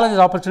policy challenges,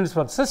 opportunities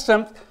for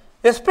systems,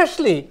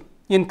 especially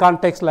in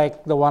context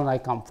like the one I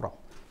come from,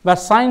 where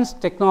science,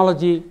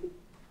 technology,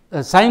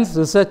 science,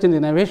 research and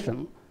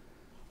innovation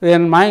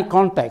in my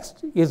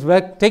context is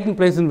taking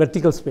place in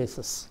vertical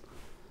spaces,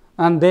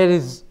 and there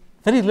is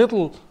very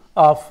little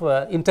of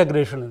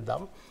integration in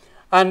them,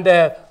 and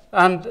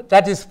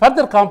that is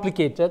further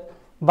complicated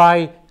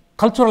by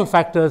cultural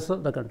factors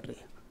of the country.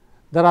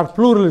 There are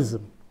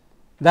pluralism,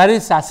 there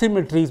is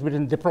asymmetries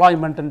between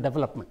deployment and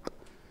development.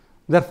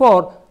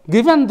 Therefore,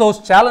 given those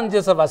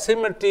challenges of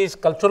asymmetries,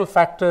 cultural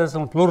factors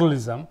and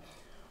pluralism,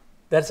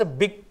 there is a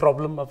big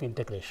problem of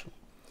integration.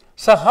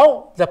 So,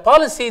 how the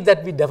policy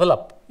that we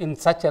develop in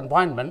such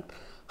environment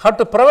have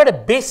to provide a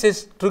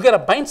basis, trigger a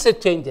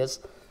mindset changes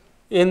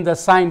in the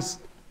science,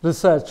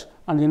 research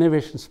and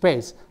innovation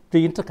space to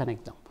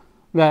interconnect them.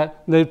 Where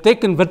they have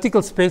taken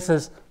vertical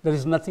spaces, there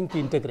is nothing to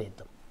integrate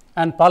them,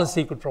 and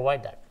policy could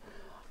provide that.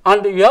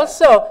 And we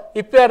also,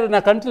 if we are in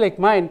a country like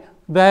mine,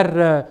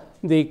 where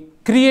the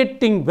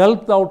creating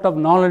wealth out of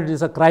knowledge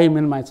is a crime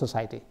in my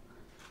society.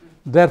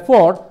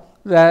 Therefore,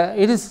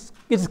 it is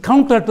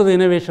counter to the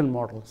innovation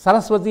model.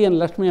 Saraswati and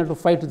Lakshmi have to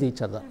fight with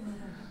each other.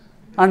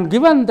 And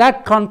given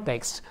that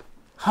context,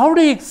 how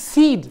do you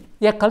exceed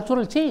a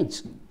cultural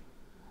change?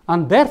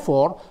 And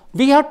therefore,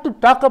 we have to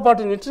talk about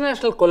an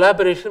international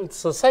collaboration with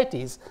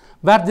societies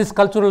where this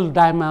cultural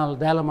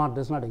dilemma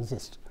does not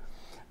exist.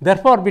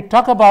 Therefore, we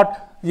talk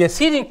about the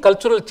exceeding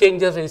cultural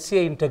changes,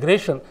 SCA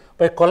integration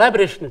by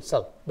collaboration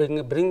itself,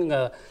 bringing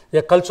a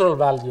cultural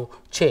value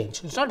change.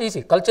 It is not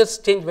easy. Cultures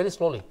change very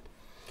slowly.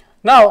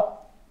 Now,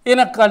 in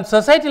a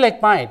society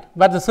like mine,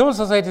 where the civil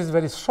society is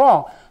very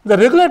strong, the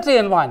regulatory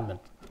environment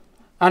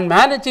and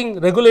managing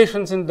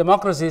regulations in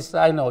democracies,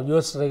 I know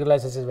US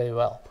regulates this very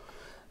well.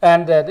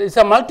 And it is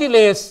a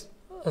multi-layer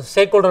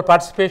stakeholder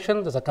participation,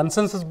 there is a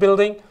consensus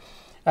building,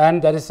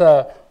 and there is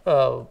a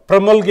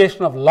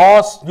promulgation of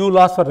laws, new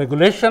laws for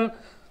regulation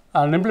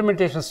and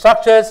implementation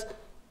structures,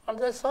 and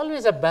there is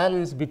always a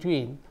balance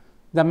between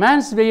the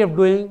man's way of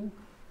doing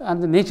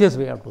and the nature's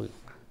way of doing.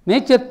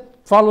 Nature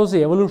follows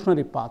the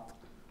evolutionary path,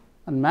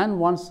 and man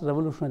wants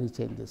revolutionary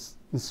changes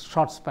in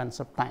short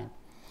spans of time.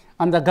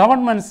 And the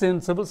governments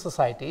in civil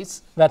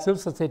societies, where civil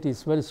society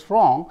is very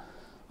strong,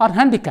 are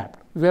handicapped.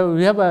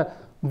 We have a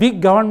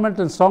big government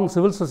and strong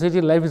civil society,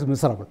 life is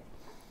miserable.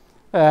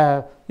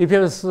 Therefore,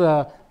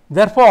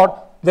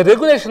 the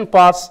regulation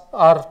parts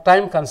are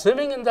time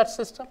consuming in that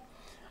system.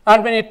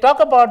 And when you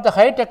talk about the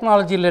high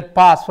technology led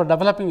paths for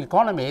developing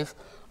economies,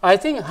 I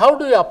think how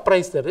do you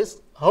appraise the risk?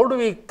 How do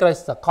we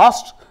price the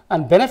cost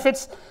and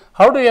benefits?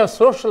 How do you have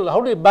how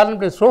do you balance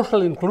between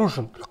social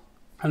inclusion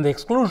and the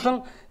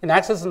exclusion in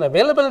access and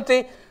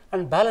availability,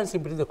 and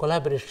balancing between the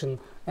collaboration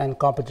and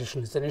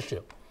competition is an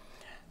issue.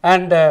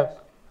 And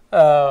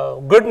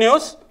good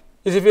news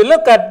is, if you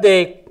look at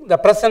the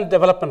present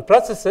development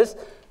processes,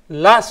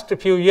 last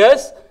few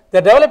years,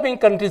 the developing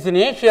countries in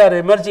Asia are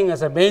emerging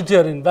as a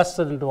major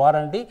investor into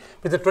R&D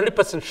with a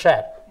 20%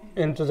 share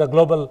into the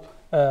global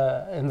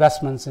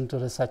investments into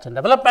research and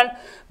development,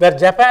 where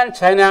Japan,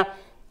 China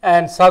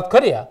and South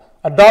Korea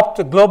adopt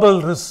a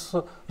global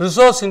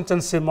resource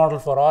intensive model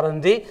for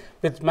R&D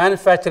with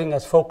manufacturing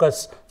as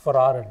focus for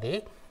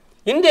R&D.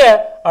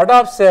 India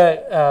adopts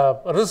a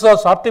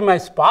resource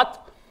optimized path,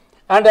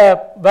 and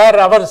where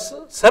our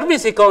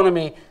service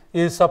economy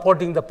is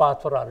supporting the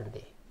path for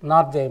R&D,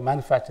 not the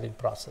manufacturing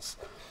process.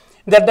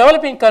 The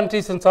developing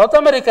countries in South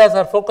America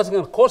are focusing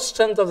on core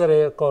strength of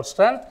their core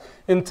strength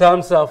in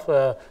terms of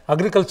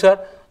agriculture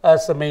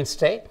as a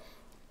mainstay.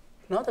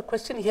 Now, the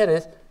question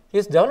here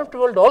is developed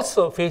world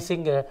also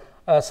facing a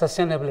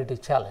sustainability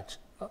challenge?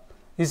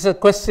 is a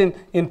question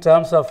in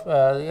terms of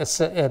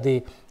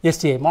the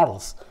STA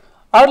models.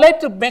 I would like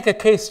to make a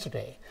case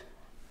today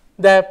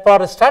that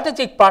for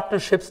strategic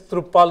partnerships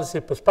through policy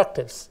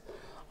perspectives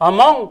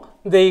among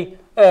the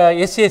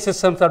STA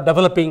systems of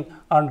developing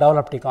and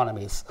developed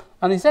economies.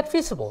 And is that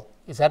feasible?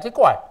 Is that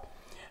required?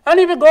 And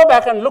if you go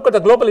back and look at the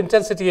global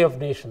intensity of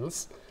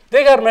nations,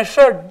 they are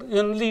measured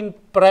only in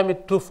primarily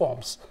two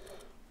forms.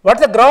 What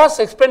is the gross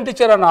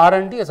expenditure on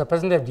R&D as a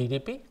percentage of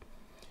GDP,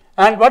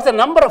 and what is the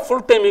number of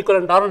full-time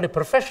equivalent R&D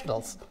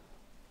professionals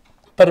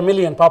per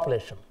million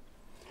population.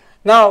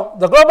 Now,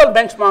 the global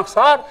benchmarks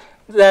are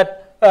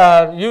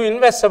that you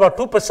invest about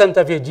 2%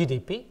 of your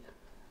GDP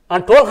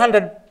and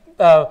 1,200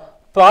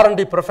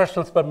 R&D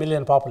professionals per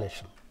million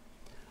population.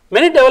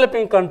 Many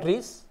developing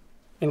countries,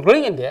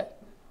 including India,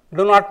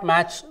 do not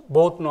match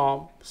both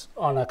norms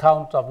on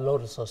account of low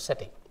resource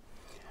setting.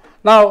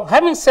 Now,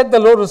 having said the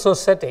low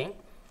resource setting,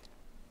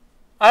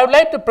 I would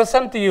like to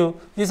present to you,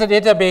 this is a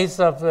database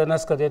of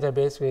UNESCO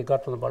database we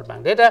got from the World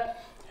Bank data,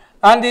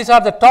 and these are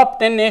the top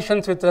 10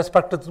 nations with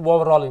respect to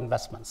overall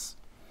investments.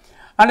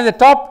 And in the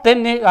top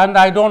 10, and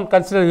I don't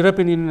consider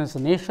European Union as a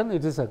nation,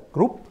 it is a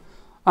group,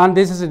 and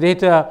this is the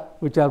data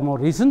which are more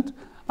recent.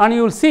 And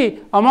you will see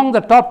among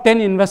the top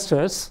 10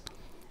 investors,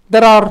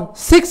 there are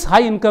 6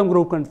 high income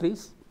group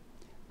countries,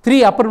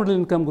 3 upper middle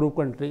income group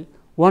country,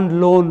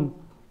 1 low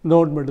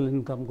middle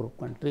income group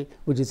country,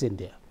 which is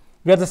India.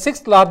 We are the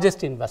 6th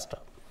largest investor.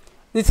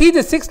 You see the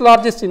 6th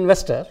largest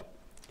investor,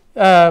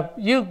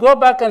 you go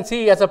back and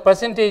see as a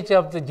percentage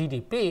of the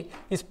GDP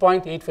is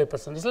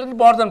 0.85%. It's a little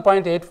more than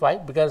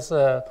 0.85 because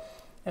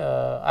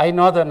I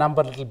know the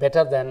number a little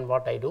better than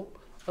what I do,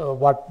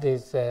 what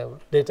this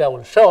data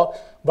will show,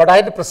 but I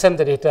had to present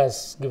the data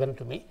as given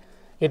to me.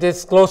 It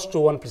is close to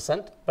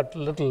 1%, but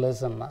little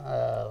less than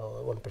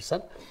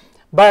 1%.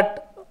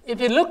 But if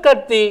you look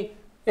at the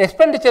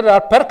expenditure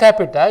per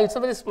capita, it's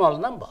a very small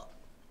number.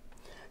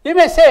 You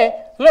may say,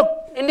 look,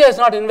 India is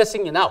not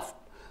investing enough.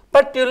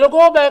 But you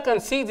go back and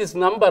see this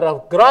number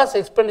of gross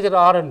expenditure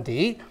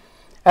R&D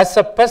as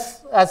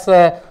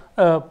a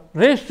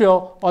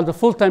ratio of the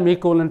full-time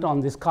equivalent on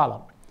this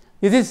column.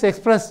 It is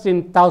expressed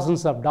in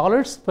thousands of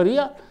dollars per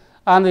year,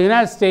 and the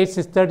United States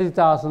is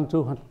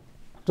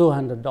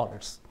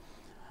 $30,200.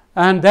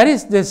 And there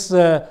is this,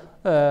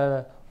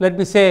 let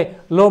me say,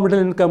 low middle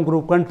income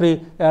group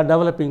country,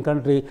 developing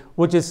country,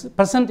 which is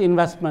present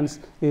investments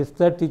is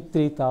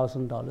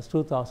 $33,000,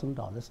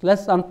 $2,000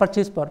 less on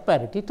purchase per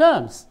parity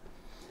terms.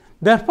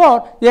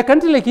 Therefore, a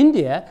country like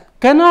India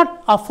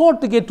cannot afford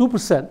to get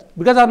 2%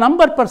 because our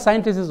number per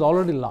scientist is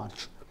already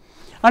large.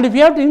 And if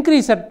you have to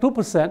increase at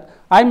 2%,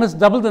 I must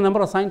double the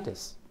number of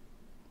scientists,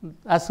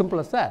 as simple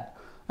as that.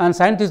 And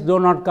scientists do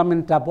not come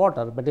in tap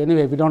water, but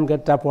anyway, we don't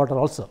get tap water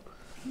also.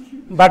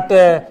 But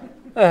this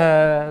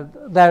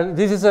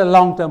is a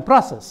long-term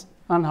process,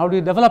 and how do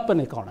you develop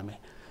an economy?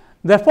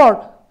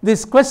 Therefore,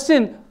 this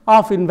question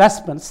of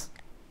investments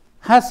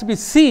has to be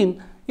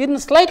seen in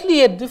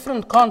slightly a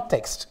different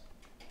context.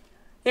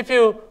 If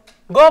you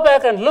go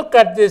back and look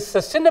at the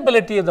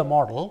sustainability of the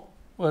model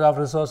of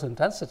resource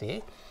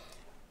intensity,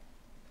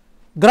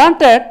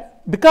 granted,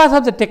 because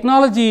of the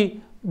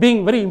technology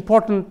being very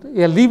important,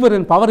 a lever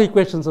in power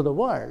equations of the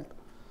world,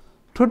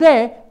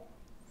 today,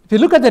 if you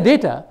look at the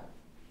data,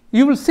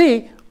 you will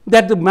see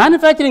that the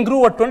manufacturing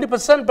grew at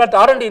 20%, but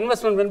R&D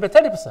investment went by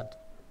 30%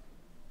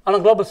 on a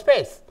global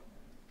space.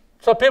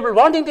 So people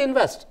wanting to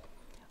invest.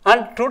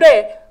 And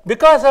today,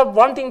 because of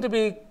wanting to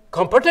be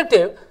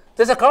competitive,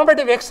 there is a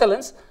competitive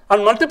excellence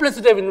and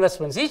multiplicity of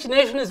investments. Each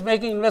nation is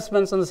making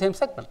investments in the same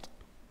segment.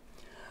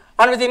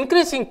 And with the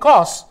increasing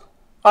costs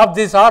of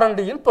these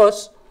R&D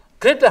inputs,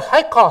 create a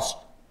high cost.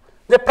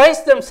 They price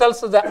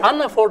themselves as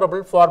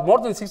unaffordable for more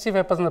than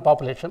 65% of the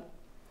population.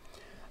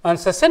 And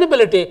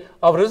sustainability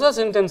of resource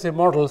intensive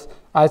models,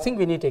 I think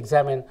we need to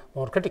examine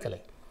more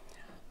critically.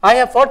 I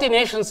have 40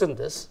 nations in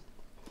this,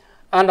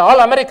 and all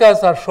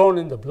Americas are shown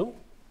in the blue,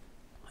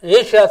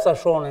 Asias are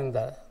shown in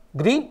the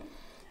green,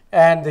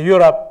 and the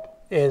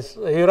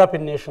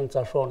European nations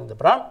are shown in the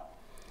brown.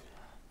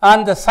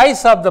 And the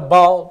size of the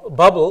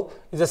bubble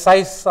is the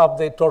size of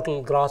the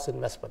total gross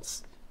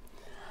investments.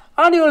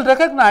 And you will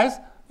recognize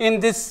in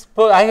this,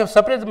 I have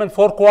separated them in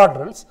 4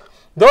 quadrants.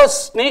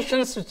 Those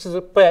nations which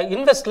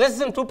invest less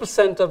than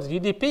 2% of the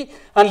GDP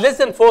and less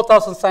than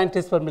 4,000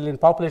 scientists per million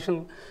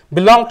population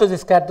belong to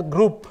this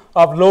group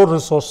of low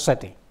resource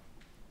setting.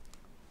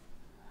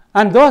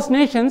 And those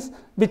nations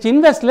which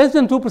invest less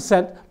than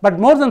 2% but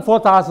more than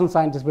 4,000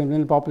 scientists per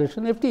million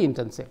population, FT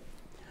intensive.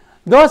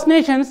 Those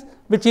nations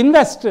which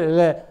invest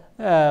more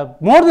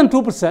than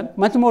 2%,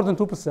 much more than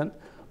 2%,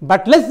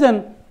 but less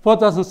than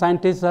 4,000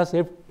 scientists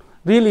are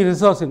really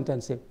resource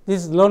intensive.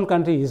 This is lone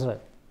country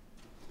Israel.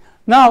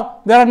 Now,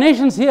 there are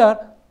nations here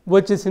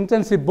which is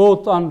intensive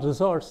both on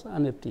resource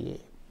and FTA.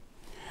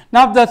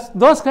 Now,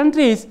 those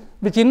countries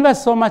which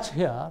invest so much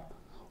here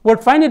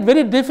would find it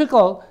very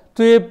difficult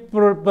to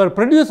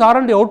produce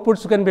R&D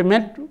outputs which can be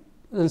met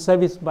and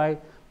serviced by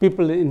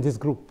people in this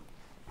group,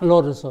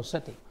 low resource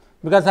setting,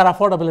 because their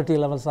affordability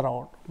levels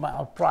are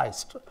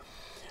outpriced.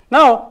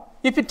 Now,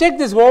 if you take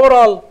this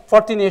overall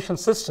 40 nation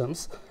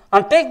systems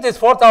and take this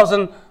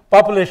 4,000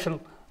 population,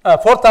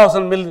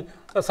 4,000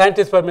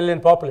 scientists per million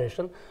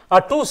population,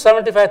 a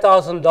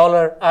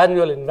 $275,000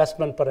 annual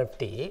investment per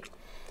FTE,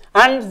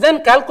 and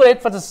then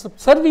calculate for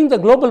serving the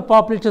global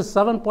population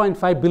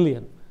 7.5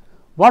 billion.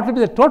 What will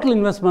be the total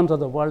investment of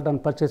the world on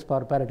purchase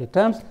power parity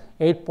terms?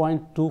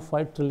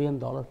 $8.25 trillion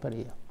per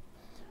year,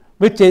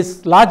 which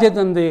is larger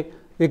than the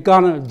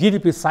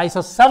GDP size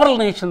of several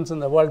nations in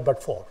the world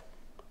but 4.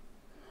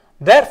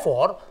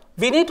 Therefore,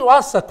 we need to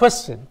ask the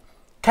question,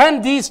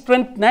 can these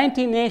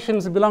 19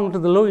 nations belong to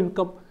the low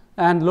income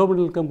and low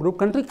middle income group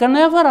country can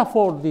never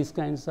afford these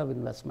kinds of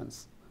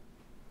investments?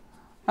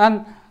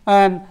 And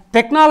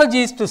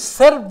technologies to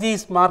serve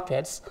these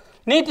markets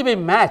need to be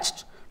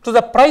matched to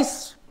the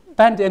price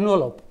band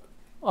envelope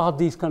of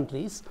these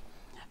countries,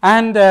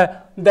 and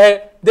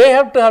they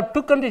have to have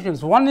two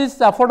conditions. One is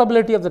the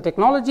affordability of the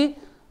technology,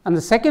 and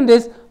the second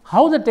is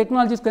how the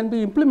technologies can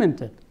be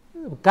implemented.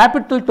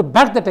 Capital to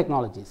back the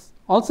technologies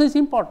also is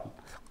important,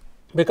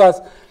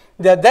 because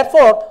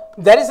therefore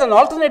there is an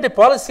alternative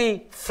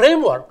policy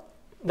framework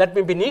that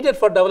may be needed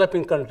for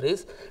developing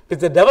countries with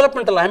the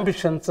developmental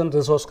ambitions and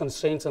resource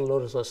constraints and low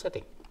resource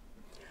setting.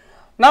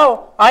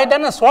 Now, I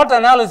done a SWOT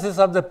analysis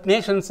of the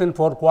nations in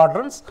 4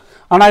 quadrants,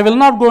 and I will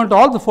not go into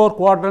all the 4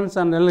 quadrants,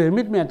 and I will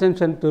limit my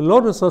attention to low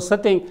resource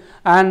setting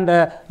and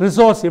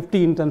resource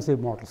FT intensive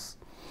models.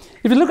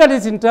 If you look at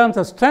this in terms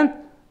of strength,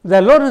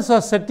 the low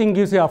resource setting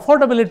gives you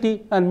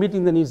affordability and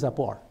meeting the needs of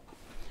poor.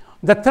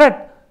 The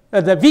threat,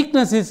 the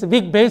weakness is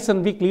weak base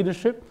and weak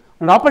leadership,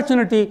 and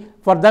opportunity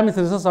for them is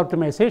resource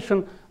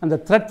optimization, and the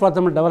threat for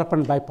them is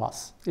development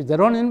bypass. If they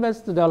don't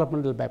invest, the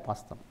development will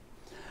bypass them.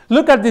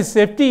 Look at this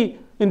FT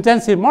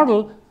intensive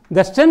model.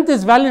 The strength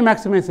is value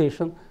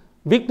maximization,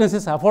 weakness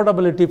is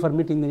affordability for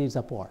meeting the needs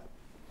of poor.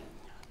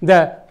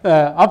 The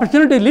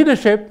opportunity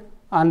leadership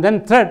and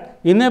then threat,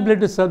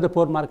 inability to serve the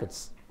poor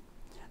markets.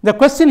 The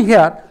question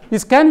here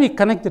is, can we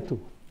connect the two?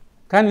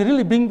 Can we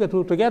really bring the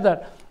two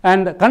together?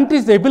 And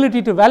countries, the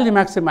ability to value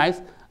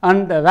maximize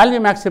and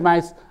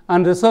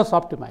resource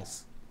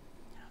optimize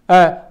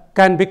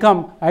can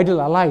become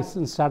ideal allies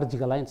in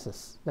strategic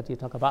alliances that you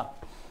talk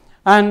about.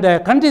 And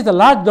countries, the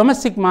large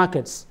domestic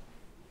markets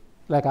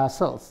like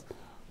ourselves,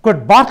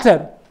 could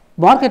barter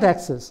market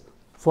access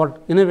for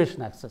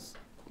innovation access,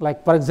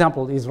 like for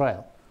example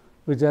Israel,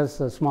 which has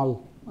a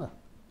small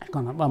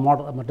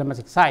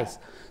domestic size.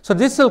 So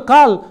this will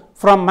call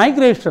from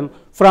migration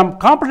from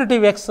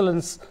competitive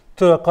excellence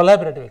to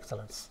collaborative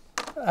excellence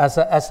as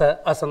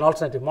an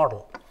alternative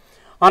model.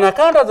 On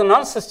account of the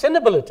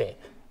non-sustainability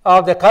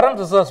of the current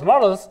resource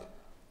models,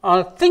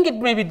 I think it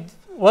may be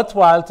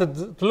worthwhile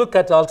to look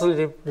at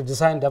alternative to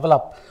design,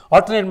 develop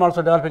alternate models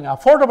for developing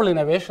affordable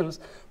innovations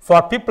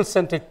for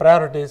people-centric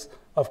priorities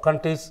of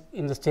countries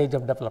in the stage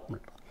of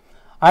development.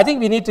 I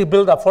think we need to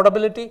build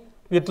affordability.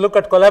 We need to look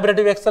at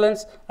collaborative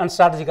excellence and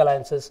strategic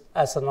alliances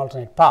as an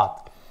alternate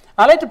path.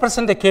 I'd like to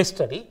present a case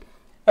study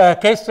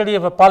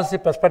of a policy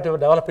perspective of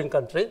a developing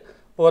country,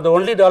 where the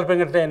only developing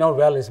country I know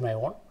well is my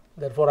own,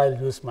 therefore I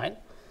will use mine,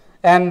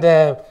 and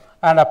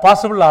a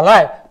possible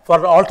ally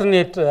for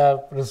alternate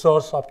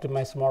resource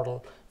optimized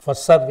model for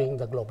serving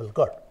the global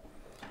good.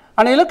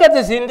 And you look at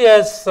this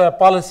India's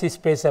policy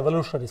space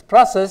evolutionary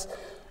process.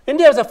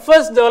 India was the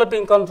first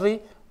developing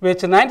country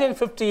which in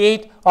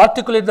 1958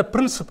 articulated the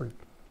principle,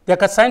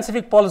 like a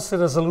scientific policy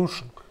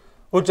resolution,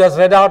 which was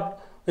read out.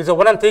 It's a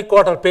 1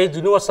 3/4 page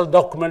universal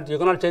document. You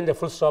cannot change a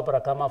full stop or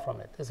a comma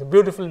from it. It's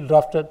beautifully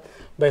drafted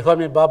by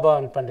Homi Bhabha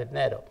and Pandit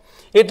Nehru.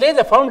 It lays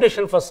the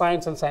foundation for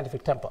science and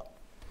scientific temper.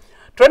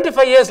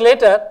 25 years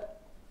later,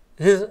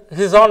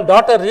 his own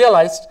daughter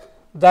realized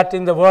that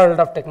in the world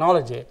of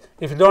technology,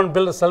 if you don't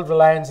build a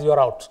self-reliance, you're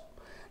out.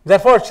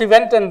 Therefore, she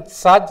went and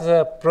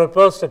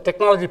proposed a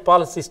technology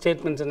policy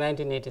statement in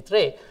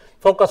 1983,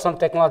 focused on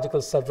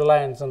technological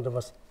self-reliance and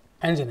reverse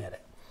engineering.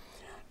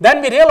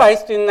 Then we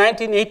realized in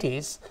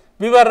 1980s,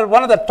 we were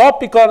one of the top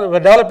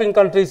developing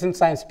countries in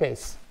science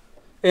space.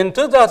 In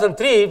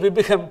 2003, we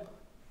became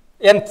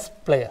nth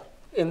player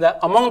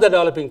among the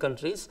developing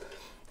countries,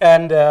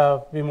 and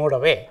we moved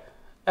away.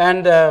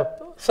 And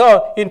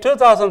so in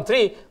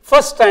 2003,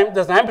 first time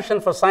there's an ambition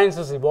for science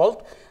has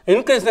evolved,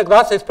 increasing the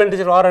gross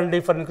expenditure R&D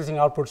for increasing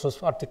outputs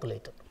was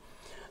articulated.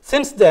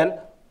 Since then,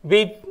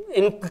 we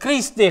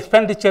increased the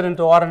expenditure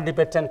into R&D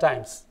by 10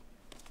 times.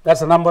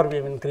 That's the number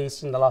we've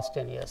increased in the last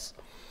 10 years.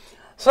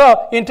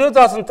 So in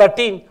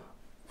 2013,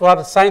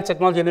 for science,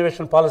 technology,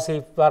 innovation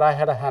policy, where I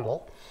had a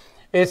handle,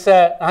 it's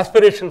an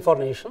aspiration for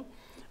nation,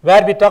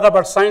 where we talk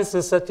about science,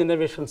 research,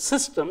 innovation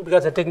system,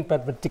 because they're taking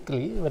part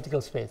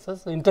vertical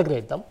spaces,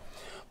 integrate them,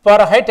 for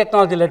a high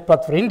technology led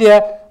path for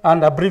India,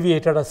 and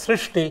abbreviated as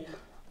Srishti,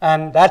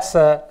 and that's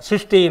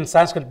Srishti in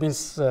Sanskrit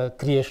means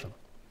creation.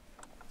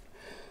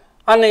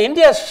 And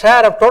India's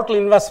share of total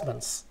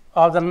investments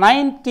of the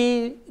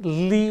 90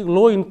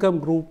 low income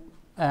group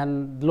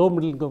and low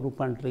middle income group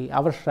country,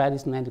 our share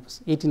is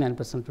 90%,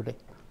 89% today.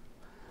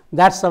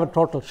 That's our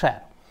total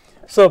share.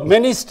 So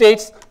many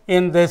states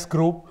in this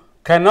group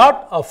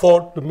cannot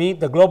afford to meet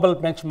the global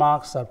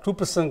benchmarks of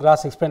 2%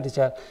 gross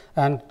expenditure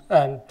and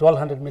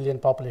 1,200 million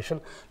population.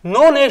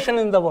 No nation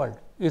in the world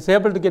is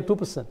able to get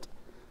 2%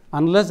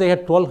 unless they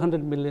had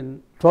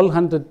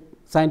 1,200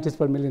 scientists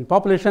per million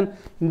population.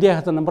 India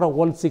has a number of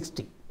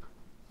 160.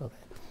 Okay.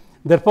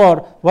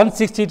 Therefore,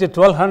 160 to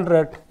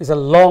 1,200 is a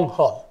long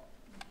haul.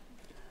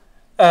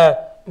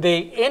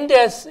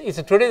 India is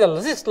today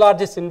the sixth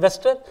largest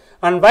investor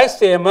and wise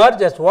to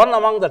emerge as one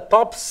among the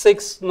top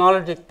 6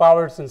 knowledge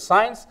powers in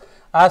science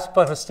as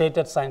per her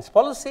stated science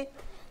policy.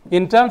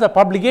 In terms of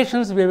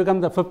publications, we have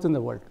become the 5th in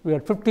the world. We are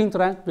 15th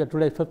ranked, we are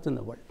today 5th in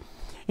the world.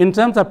 In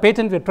terms of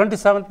patent, we are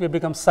 27th, we have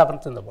become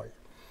 7th in the world.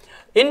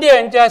 India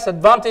enjoys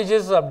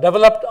advantages of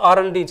developed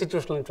R&D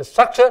institutional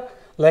infrastructure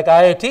like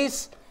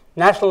IITs,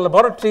 national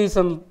laboratories,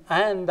 and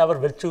our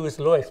virtue is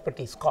low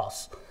expertise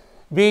costs.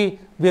 We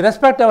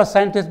respect our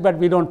scientists, but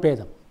we don't pay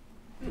them.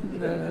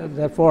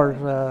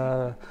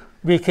 Therefore,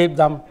 we keep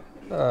them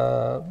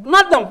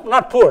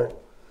not poor.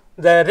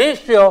 The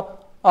ratio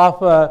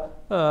of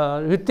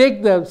we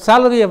take the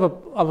salary of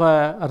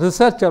a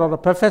researcher or a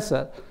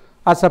professor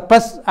as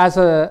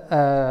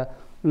a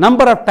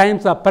number of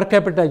times of per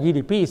capita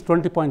GDP is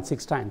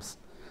 20.6 times.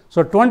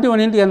 So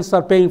 21 Indians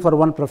are paying for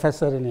one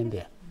professor in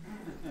India.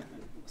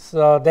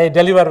 So they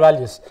deliver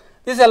values.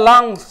 This is a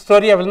long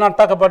story. I will not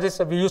talk about this.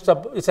 We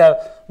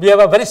have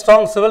a very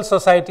strong civil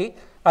society.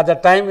 At the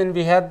time when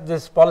we had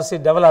this policy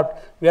developed,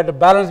 we had to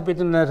balance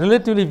between a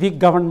relatively weak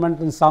government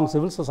and strong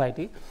civil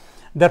society.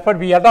 Therefore,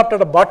 we adopted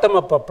a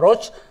bottom-up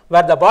approach,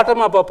 where the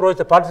bottom-up approach,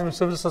 the participatory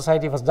civil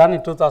society, was done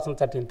in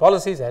 2013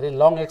 policies, a very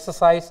long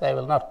exercise. I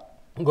will not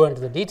go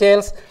into the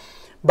details,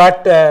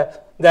 but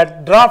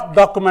that draft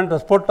document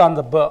was put on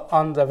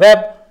the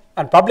web,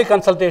 and public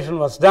consultation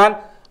was done,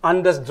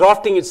 and this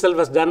drafting itself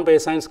was done by a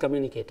science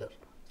communicator,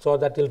 so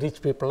that will reach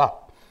people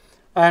up.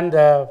 And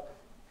as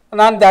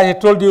I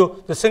told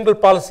you, the single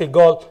policy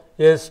goal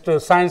is to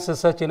science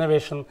research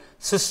innovation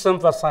system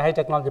for high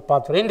technology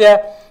path for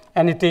India,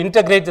 and it to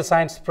integrate the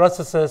science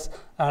processes,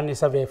 and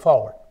is a way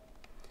forward.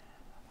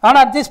 And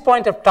at this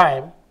point of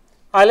time,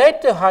 I like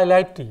to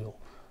highlight to you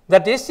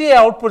that SCI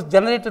outputs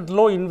generated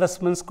low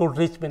investments could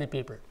reach many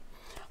people.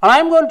 And I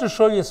am going to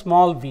show you a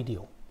small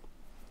video.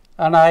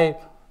 And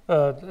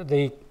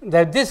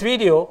this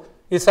video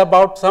is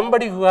about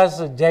somebody who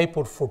has a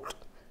Jaipur foot.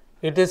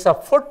 It is a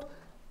foot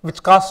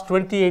which costs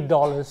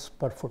 $28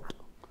 per foot.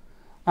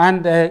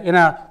 And in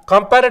a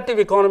comparative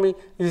economy,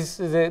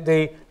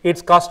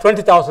 it costs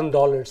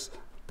 $20,000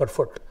 per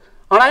foot.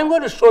 And I am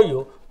going to show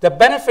you the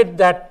benefit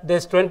that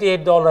this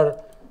 $28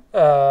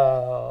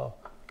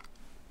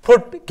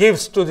 foot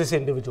gives to this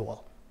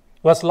individual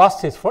who has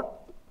lost his foot.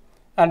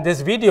 And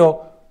this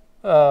video,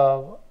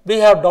 we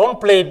have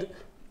downplayed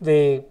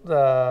the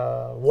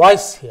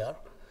voice here,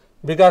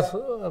 because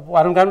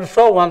I am going to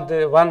show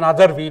one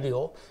other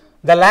video,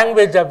 the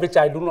language of which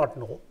I do not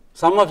know.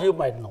 Some of you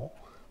might know.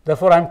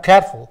 Therefore, I am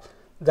careful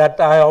that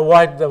I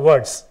avoid the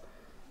words.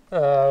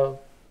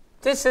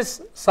 This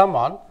is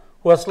someone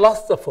who has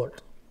lost the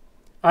foot,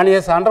 and he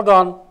has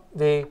undergone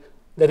the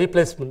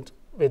replacement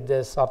with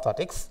this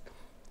orthotics.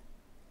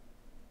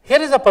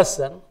 Here is a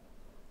person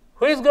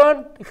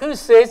who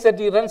says that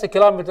he runs a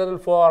kilometer in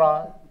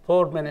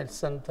 4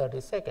 minutes and 30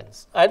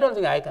 seconds. I don't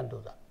think I can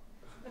do that.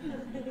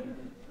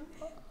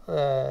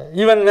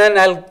 Even when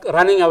I'm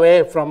running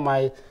away from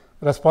my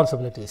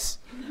responsibilities.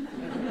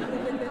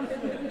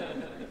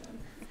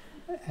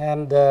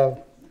 And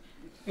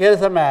here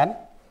is a man,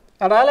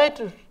 and I like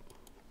to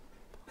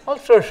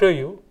also show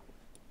you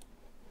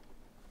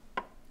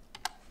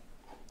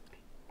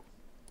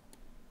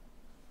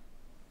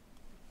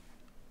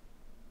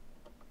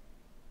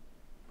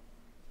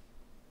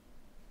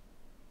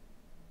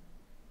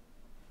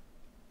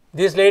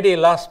this lady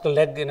lost a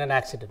leg in an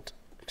accident.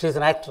 She is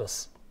an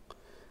actress,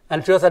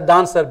 and she was a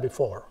dancer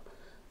before,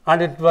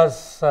 and it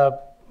was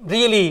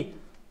really,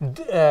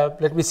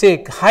 let me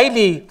say,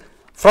 highly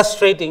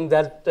frustrating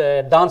that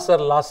a dancer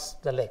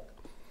lost the leg,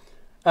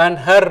 and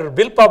her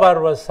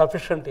willpower was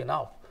sufficient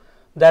enough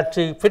that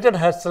she fitted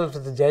herself to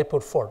the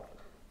Jaipur fort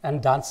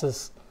and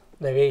dances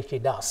the way she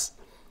does.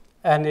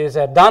 And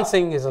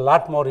dancing is a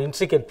lot more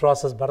intricate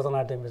process.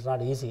 Bharatanatyam is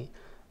not easy,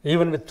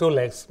 even with 2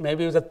 legs.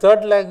 Maybe with a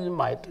 3rd leg you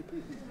might.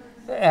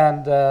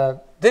 And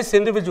this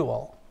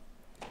individual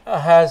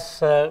has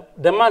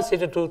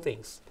demonstrated 2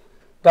 things: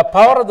 the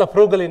power of the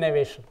frugal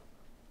innovation,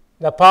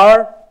 the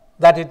power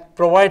that it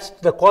provides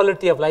the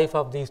quality of life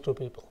of these 2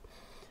 people.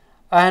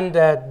 And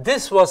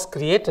this was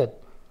created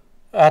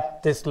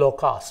at this low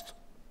cost.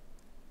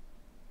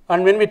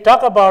 And when we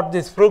talk about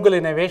these frugal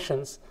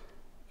innovations,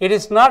 it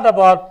is not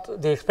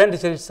about the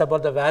expenditure, it's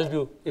about the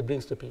value it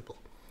brings to people.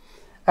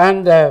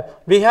 And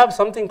we have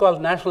something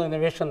called National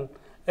Innovation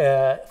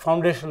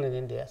Foundation in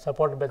India,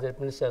 supported by the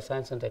Ministry of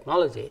Science and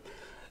Technology.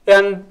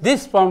 And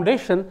this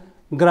foundation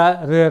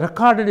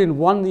recorded in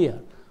 1 year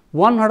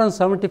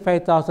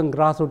 175,000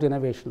 grassroots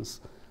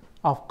innovations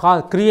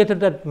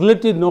created at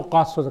relatively no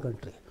cost to the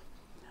country.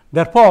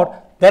 Therefore,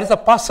 there is a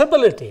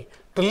possibility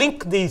to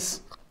link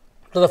these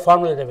to the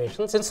formal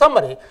innovations. In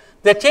summary,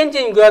 the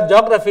changing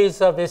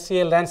geographies of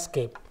SCA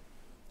landscape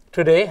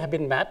today have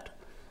been mapped,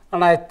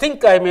 and I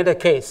think I made a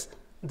case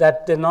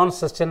that the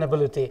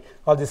non-sustainability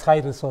of this high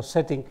resource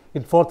setting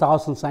in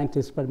 4,000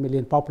 scientists per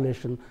million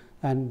population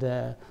and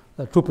 2%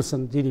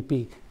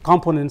 GDP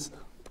components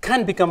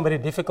can become very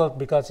difficult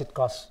because it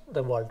costs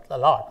the world a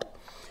lot.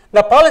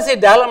 The policy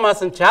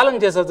dilemmas and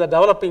challenges of the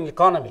developing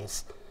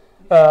economies,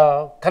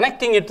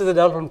 connecting it to the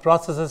development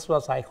processes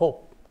was, I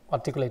hope,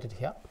 articulated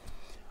here.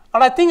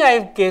 And I think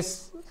a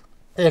case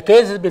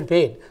has been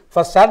made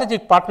for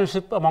strategic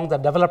partnership among the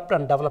developed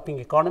and developing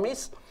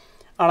economies.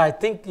 And I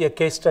think a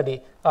case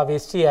study of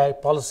STI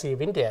policy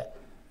of India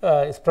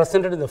is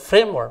presented in the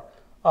framework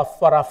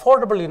for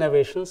affordable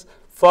innovations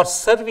for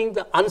serving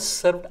the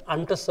unserved,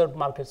 underserved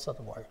markets of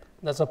the world.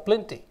 There's a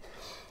plenty.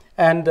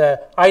 And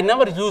I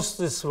never use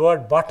this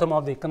word bottom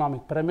of the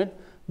economic pyramid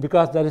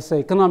because there is an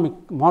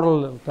economic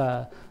model,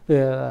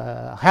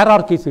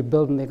 hierarchies we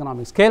build in the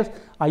economic scales.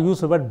 I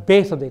use the word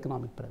base of the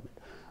economic pyramid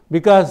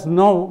because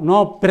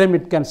no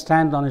pyramid can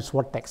stand on its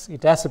vertex.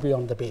 It has to be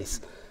on the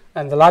base.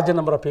 And the larger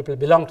number of people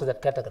belong to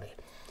that category.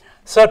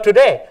 So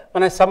today,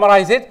 when I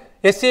summarize it,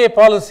 SCA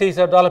policies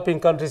of developing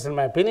countries, in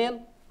my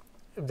opinion,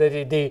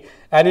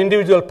 an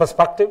individual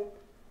perspective,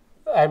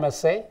 I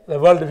must say, the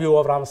worldview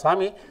of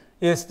Ramasami,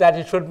 is that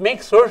it should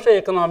make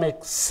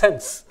socio-economic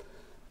sense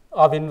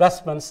of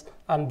investments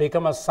and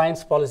become a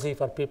science policy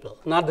for people,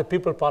 not the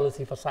people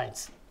policy for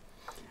science.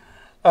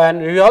 And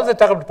we also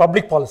talk about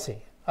public policy.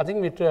 I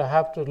think we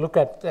have to look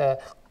at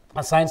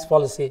a science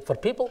policy for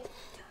people.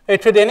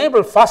 It should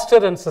enable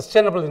faster and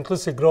sustainable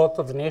inclusive growth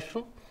of the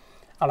nation,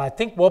 and I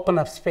think open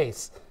up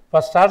space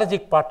for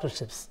strategic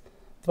partnerships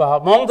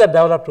among the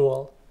developed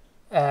world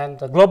and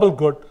the global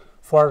good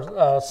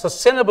for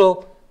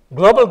sustainable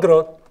global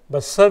growth by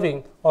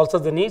serving also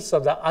the needs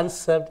of the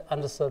unserved,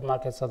 underserved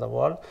markets of the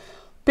world.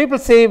 People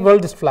say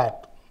world is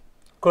flat.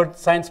 Could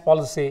science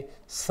policy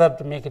serve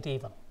to make it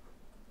even?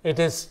 It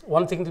is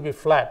one thing to be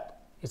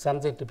flat, it's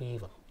another thing to be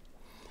even.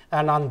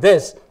 And on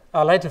this,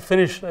 I'd like to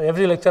finish,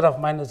 every lecture of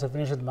mine is to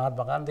finish with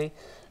Mahatma Gandhi.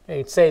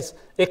 It says,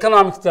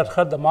 economics that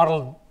hurt the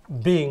moral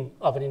being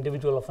of an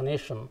individual, of a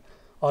nation,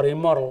 are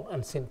immoral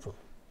and sinful.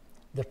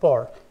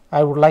 Therefore,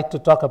 I would like to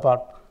talk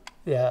about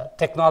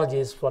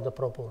technologies for the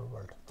pro-poor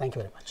world. Thank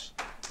you very much.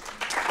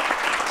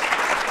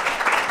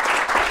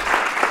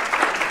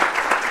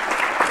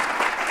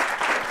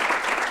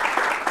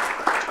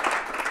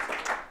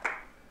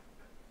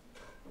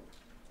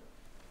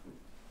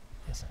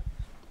 Yes, sir.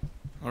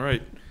 All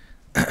right.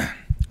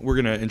 We're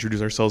going to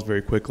introduce ourselves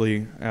very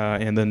quickly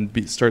and then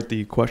start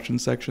the question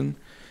section.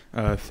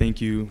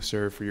 Thank you,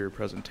 sir, for your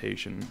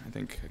presentation. I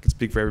think I can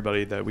speak for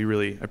everybody that we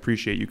really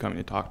appreciate you coming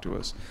to talk to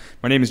us.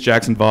 My name is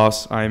Jackson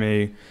Voss. I'm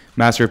a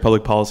Master of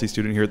Public Policy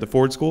student here at the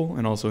Ford School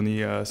and also in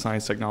the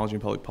Science, Technology,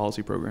 and Public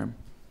Policy program.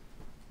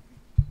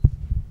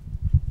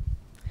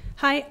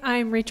 Hi,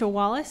 I'm Rachel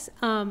Wallace.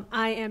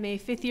 I am a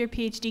fifth-year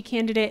PhD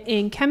candidate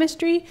in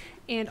chemistry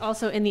and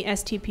also in the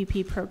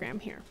STPP program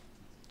here.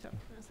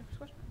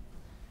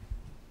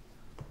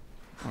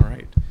 All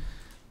right.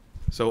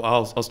 So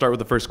I'll start with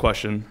the first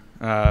question.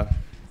 So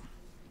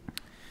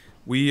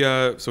we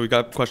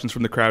got questions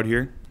from the crowd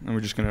here, and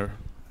we're just going to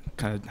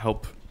kind of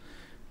help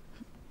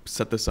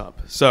set this up.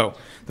 So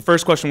the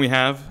first question we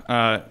have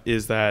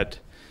is that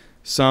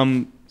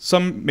some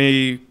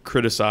may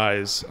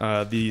criticize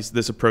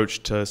this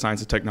approach to science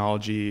and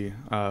technology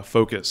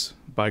focus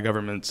by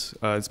governments,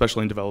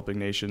 especially in developing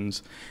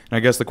nations. And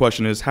I guess the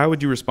question is, how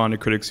would you respond to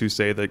critics who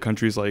say that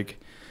countries like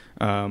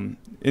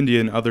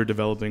India and other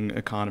developing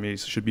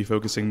economies should be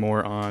focusing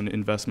more on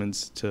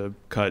investments to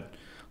cut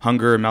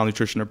hunger,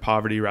 malnutrition, or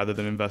poverty rather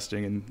than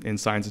investing in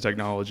science and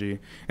technology?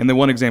 And the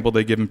one example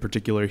they give in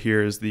particular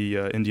here is the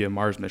India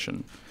Mars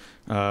mission,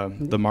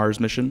 the Mars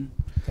mission.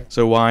 Okay.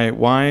 So why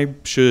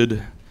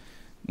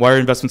are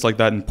investments like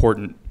that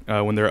important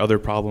when there are other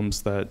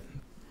problems that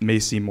may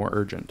seem more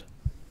urgent?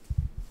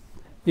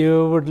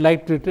 You would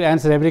like to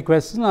answer every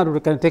question, or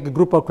we can take a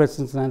group of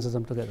questions and answer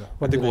them together?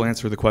 I think we'll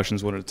answer the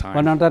questions one at a time.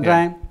 One at a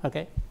time?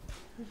 Okay.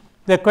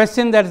 The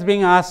question that is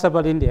being asked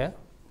about India,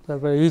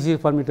 that's very easy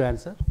for me to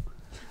answer.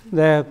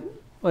 The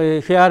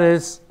here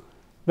is,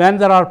 when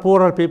there are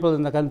poorer people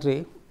in the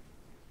country,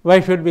 why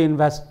should we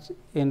invest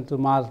into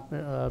Mars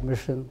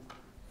mission,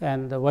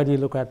 and why do you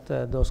look at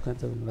those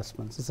kinds of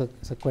investments?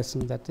 It's a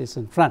question that is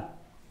in front.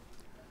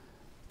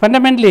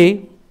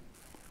 Fundamentally,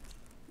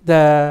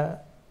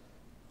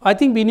 I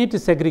think we need to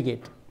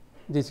segregate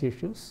these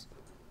issues.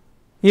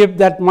 If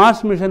that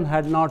Mars mission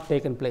had not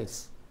taken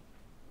place,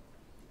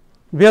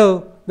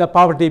 will the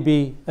poverty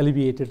be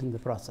alleviated in the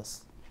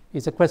process?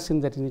 It's a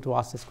question that you need to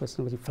ask this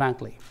question very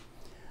frankly.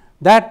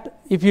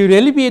 That if you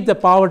alleviate the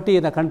poverty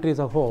in the country as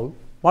a whole,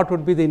 what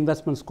would be the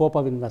investment scope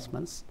of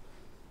investments?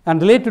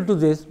 And related to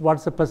this,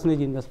 what's the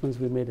percentage investments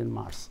we made in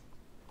Mars?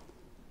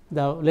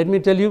 Now, let me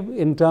tell you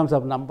in terms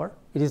of number,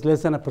 it is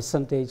less than a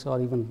percentage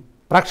or even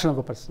fraction of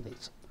a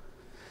percentage.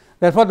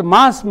 Therefore, the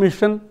Mars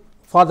mission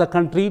for the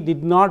country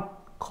did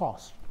not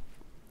cost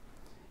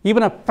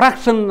even a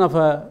fraction of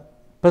a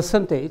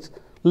percentage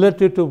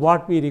relative to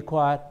what we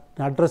require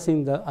in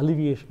addressing the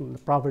alleviation of the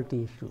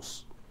poverty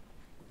issues.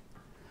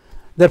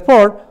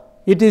 Therefore,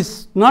 it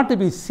is not to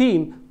be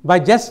seen by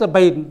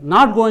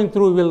not going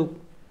through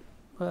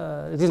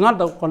it is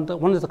not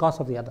one is the cause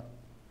of the other.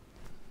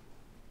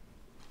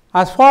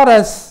 As far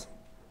as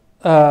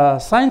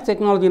science,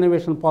 technology,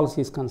 innovation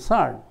policy is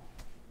concerned,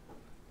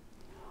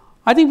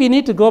 I think we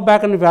need to go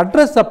back, and if we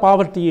address the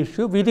poverty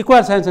issue, we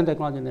require science and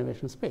technology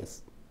innovation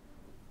space.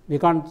 We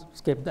can't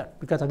escape that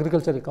because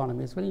agricultural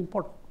economy is very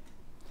important.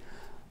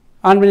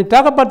 And when you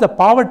talk about the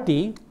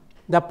poverty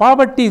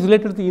is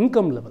related to the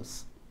income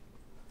levels.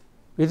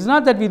 It is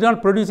not that we are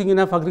not producing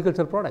enough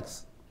agricultural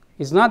products.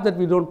 It is not that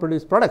we don't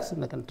produce products in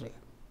the country.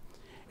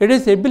 It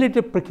is the ability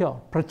to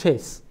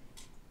purchase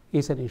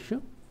is an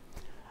issue.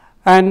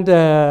 And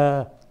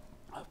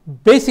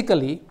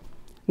basically,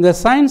 the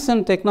science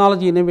and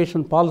technology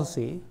innovation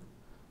policy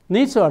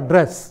needs to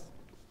address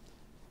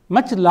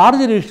much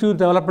larger issue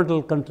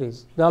developmental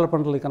countries,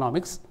 developmental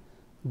economics,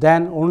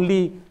 than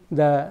only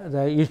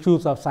the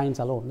issues of science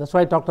alone. That's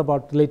why I talked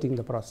about relating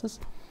the process.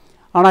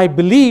 And I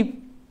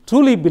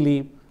truly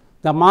believe,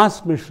 the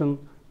Mars mission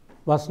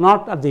was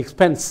not at the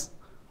expense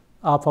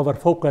of our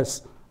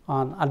focus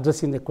on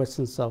addressing the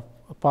questions of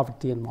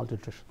poverty and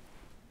malnutrition.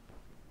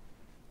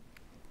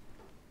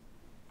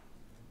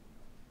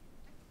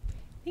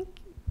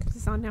 Is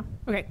this on now?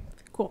 Okay,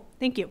 cool.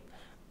 Thank you.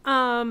 So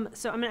I'm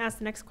going to ask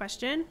the next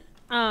question.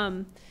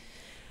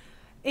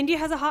 India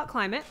has a hot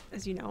climate,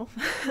 as you know,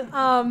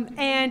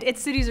 and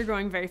its cities are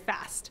growing very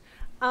fast.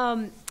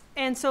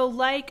 And so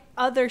like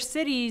other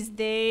cities,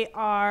 they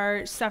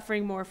are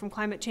suffering more from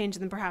climate change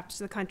than perhaps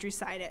the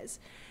countryside is.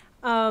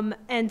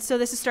 And so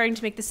this is starting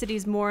to make the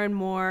cities more and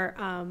more,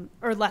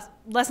 or less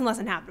and less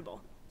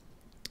inhabitable.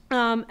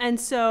 And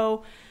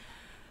so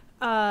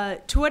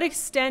to what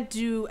extent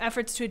do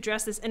efforts to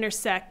address this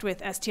intersect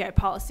with STI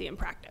policy and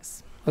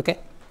practice? Okay.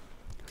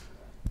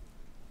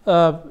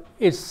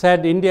 It's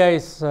said India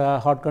is a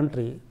hot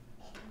country.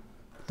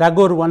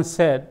 Tagore once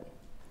said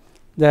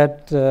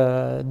that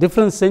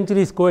different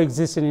centuries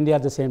coexist in India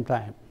at the same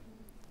time.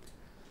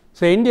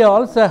 So India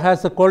also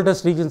has the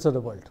coldest regions of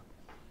the world.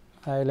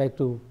 I like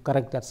to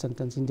correct that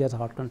sentence. India is a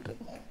hot country.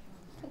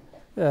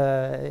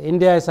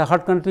 India is a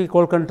hot country,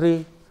 cold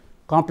country,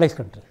 complex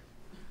country.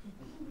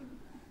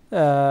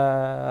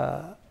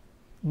 But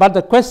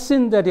the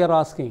question that you are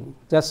asking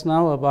just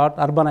now about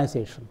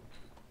urbanization.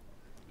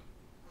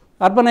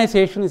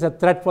 Urbanization is a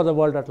threat for the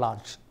world at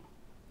large.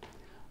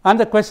 And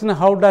the question,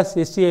 how does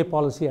STA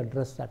policy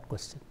address that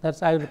question?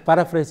 That's, I will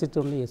paraphrase it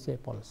only STA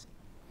policy.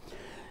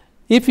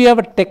 If you have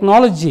a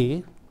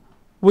technology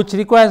which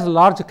requires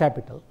large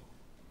capital,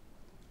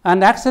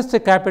 and access to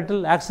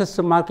capital, access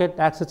to market,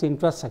 access to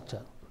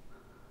infrastructure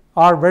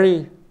are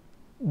very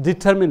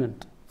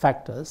determinant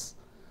factors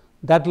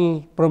that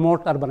will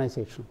promote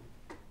urbanization.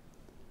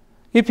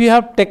 If you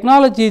have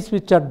technologies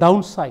which are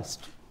downsized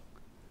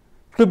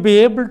to be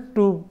able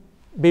to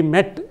be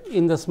met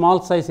in the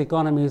small size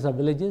economies of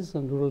villages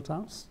and rural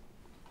towns,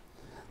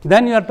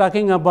 then you are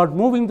talking about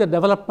moving the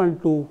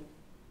development to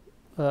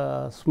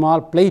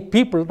small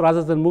people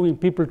rather than moving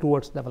people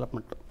towards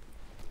development.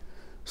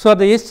 So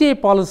the STA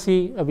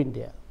policy of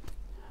India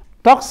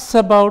talks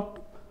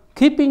about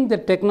keeping the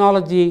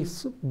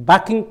technologies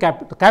backing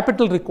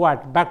capital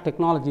required to back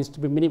technologies to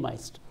be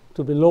minimized,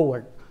 to be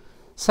lowered,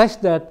 such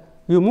that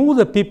you move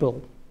the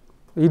people,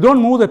 you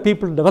don't move the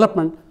people to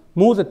development,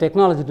 move the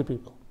technology to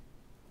people.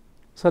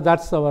 So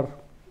that's our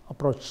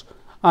approach.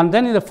 And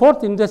then in the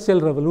fourth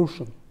industrial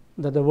revolution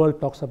that the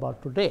world talks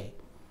about today,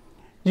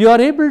 you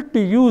are able to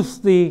use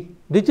the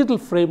digital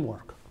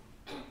framework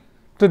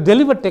to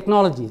deliver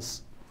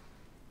technologies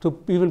to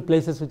even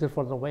places which are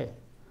further away.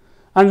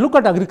 And look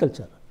at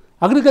agriculture.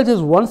 Agriculture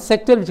is one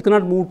sector which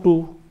cannot move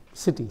to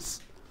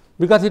cities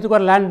because it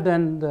requires land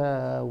and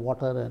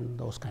water and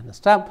those kind of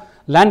stuff.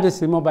 Land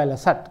is immobile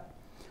asset.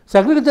 So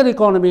agricultural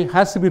economy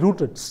has to be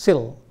rooted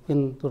still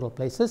in rural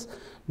places.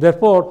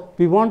 Therefore,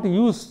 we want to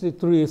use it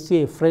through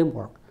STA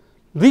framework,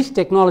 reach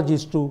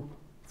technologies to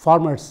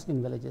farmers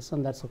in villages,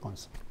 and that's the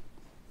concept.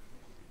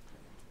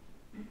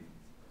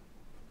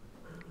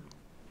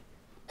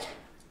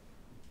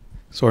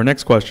 So our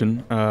next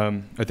question,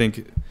 I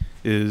think,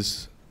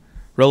 is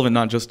relevant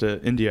not just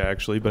to India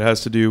actually, but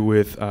has to do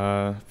with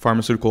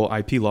pharmaceutical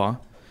IP law.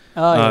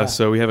 Yeah.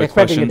 So we have a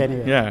question.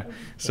 Anyway. Yeah.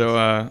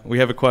 So we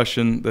have a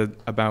question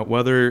about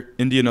whether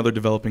India and other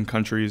developing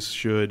countries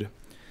should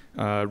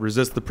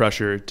resist the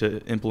pressure to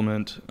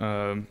implement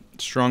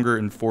stronger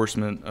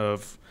enforcement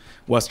of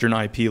Western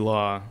IP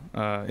law,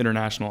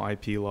 international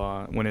IP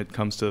law, when it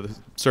comes to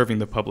serving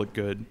the public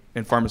good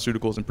and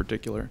pharmaceuticals in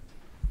particular.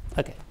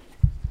 Okay.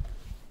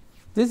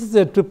 This is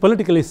a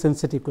politically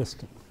sensitive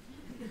question.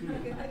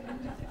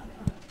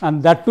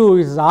 And that too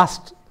is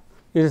asked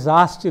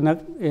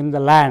in the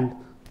land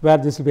where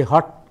this will be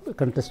hot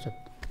contested.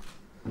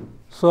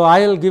 So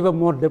I will give a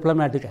more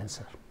diplomatic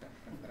answer,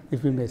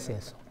 if you may say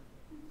so.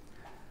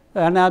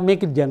 And I'll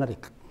make it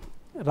generic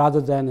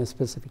rather than a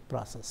specific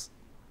process.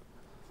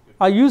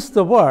 I use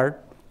the word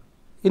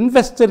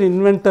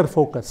investor-inventor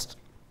focused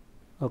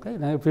Okay?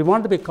 Now, if we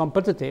want to be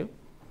competitive,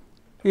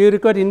 you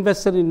require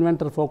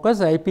investor-inventor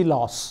focus, IP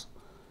loss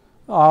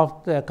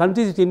of the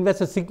countries which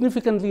invested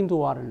significantly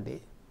into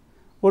R&D.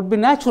 Would be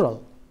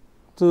natural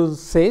to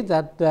say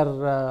that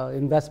their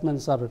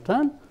investments are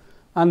returned,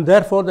 and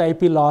therefore, the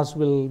IP loss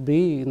will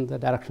be in the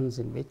directions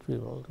in which we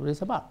will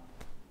raise about.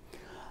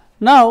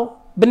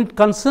 Now, when it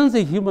concerns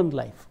a human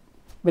life,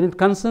 when it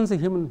concerns a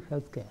human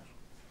health care,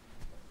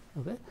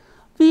 okay,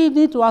 we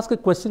need to ask a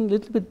question a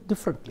little bit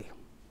differently.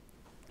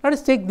 Let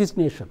us take this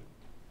nation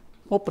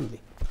openly,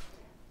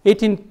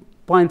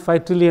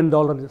 $18.5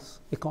 trillion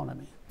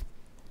economy.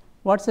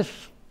 What's the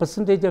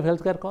percentage of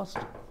healthcare cost?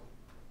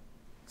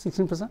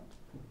 16%,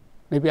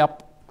 maybe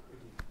up.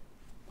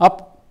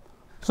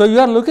 So, you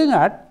are looking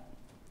at,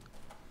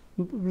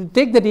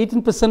 take that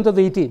 18% of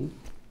the 18,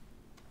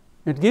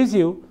 it gives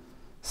you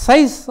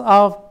size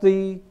of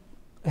the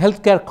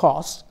healthcare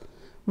cost,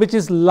 which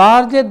is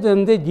larger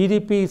than the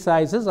GDP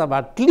sizes of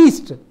at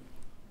least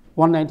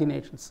 190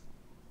 nations.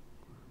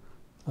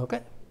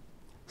 Okay.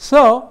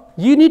 So,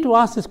 you need to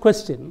ask this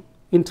question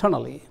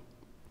internally.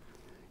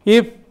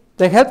 If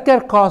the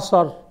healthcare costs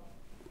are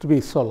to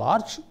be so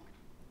large,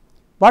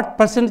 what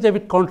percentage of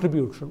its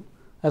contribution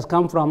has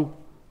come from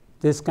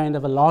this kind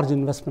of a large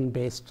investment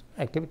based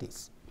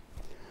activities?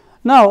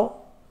 Now,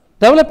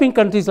 developing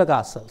countries like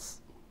ourselves,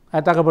 I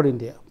talk about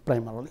India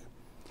primarily,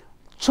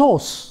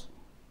 chose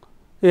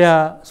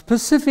a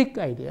specific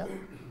idea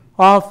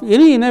of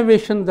any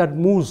innovation that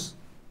moves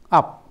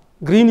up,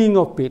 greening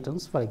of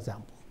patents, for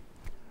example,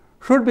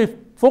 should be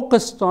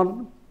focused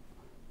on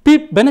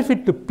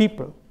benefit to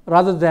people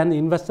rather than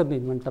investor and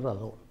inventor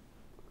alone.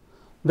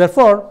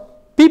 Therefore,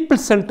 people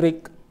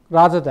centric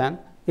rather than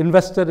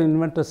investor and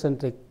inventor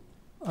centric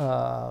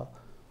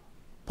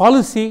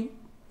policy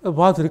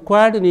was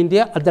required in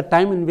India at the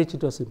time in which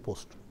it was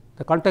imposed.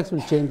 The context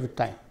will change with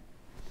time.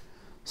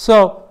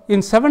 So,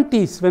 in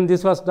 70s when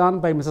this was done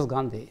by Mrs.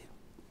 Gandhi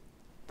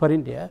for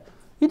India,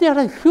 India had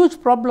a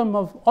huge problem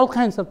of all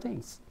kinds of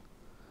things.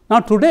 Now,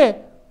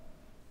 today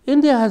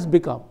India has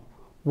become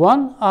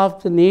one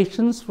of the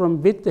nations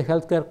from which the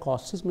healthcare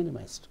cost is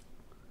minimized,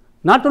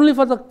 not only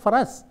for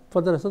us,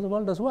 for the rest of the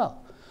world as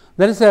well.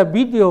 There is a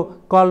video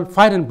called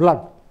Fire and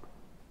Blood,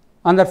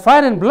 and that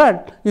Fire and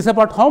Blood is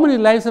about how many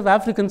lives of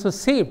Africans were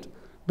saved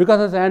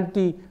because of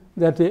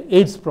the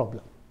AIDS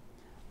problem.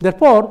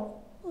 Therefore,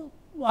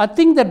 I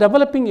think the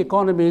developing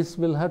economies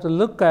will have to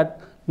look at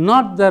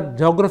not their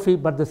geography,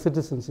 but the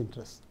citizens'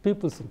 interest,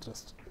 people's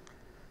interest.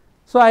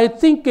 So, I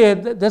think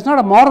there is not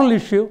a moral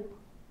issue,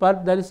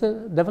 but there is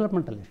a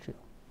developmental issue.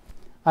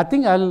 I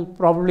think I will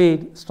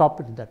probably stop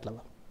it at that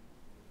level.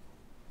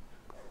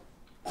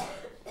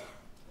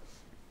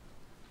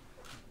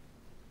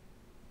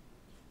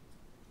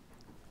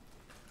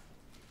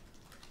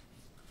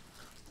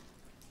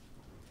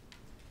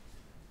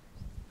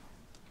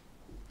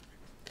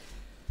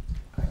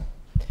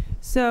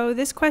 So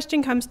this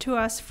question comes to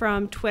us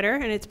from Twitter,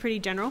 and it's pretty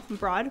general and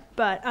broad,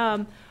 but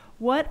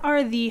what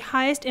are the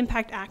highest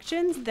impact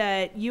actions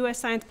that U.S.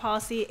 science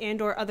policy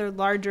and or other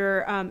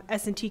larger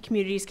S&T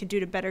communities could do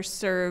to better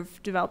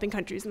serve developing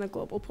countries and the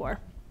global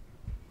poor?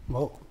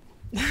 Whoa.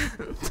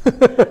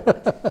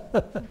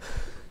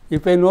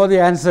 If I know the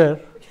answer,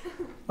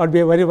 I would be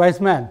a very wise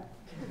man,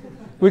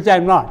 which I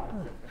am not.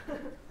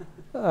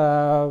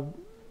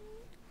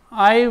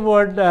 I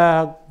would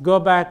go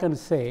back and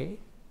say,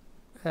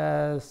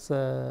 as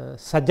a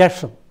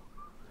suggestion,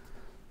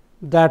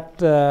 that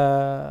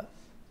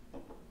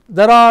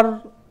there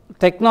are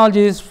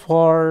technologies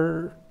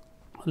for,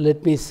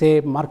 let me say,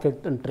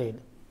 market and trade.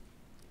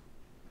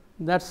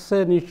 That's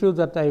an issue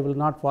that I will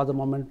not for the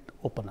moment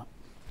open up.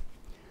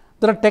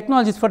 There are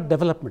technologies for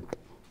development,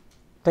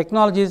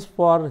 technologies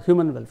for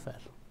human welfare,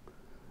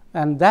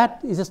 and that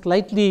is a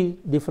slightly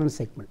different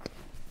segment.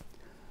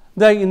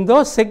 In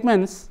those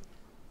segments,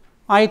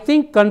 I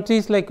think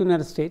countries like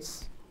United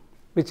States,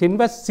 which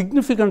invest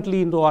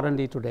significantly into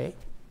R&D today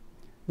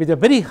with a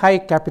very high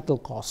capital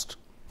cost,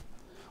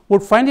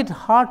 would find it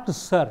hard to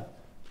serve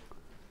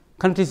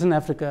countries in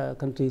Africa,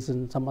 countries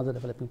in some other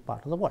developing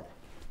part of the world.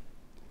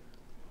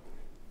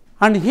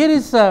 And here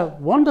is a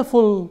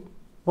wonderful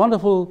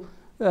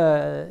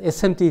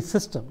S&T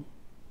system,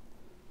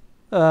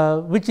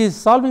 which is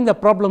solving the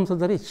problems of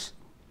the rich.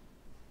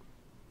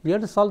 We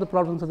have to solve the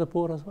problems of the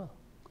poor as well,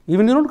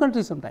 even in your own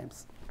country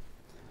sometimes.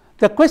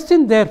 The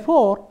question,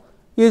 therefore,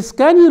 is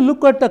can you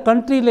look at a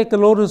country like a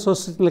low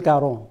resource like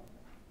our own,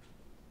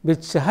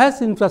 which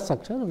has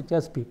infrastructure, which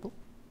has people,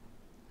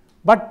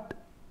 but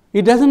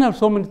it does not have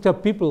so many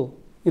people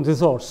in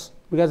resource,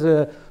 because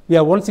we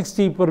have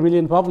 160 per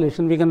million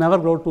population, we can never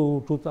grow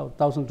to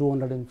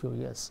 2,200 in a few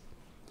years.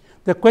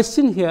 The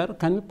question here,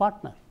 can you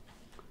partner?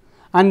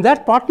 And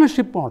that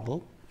partnership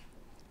model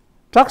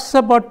talks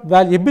about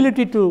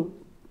ability to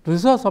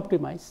resource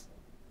optimize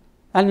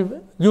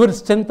and your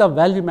strength of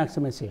value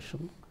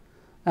maximization,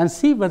 and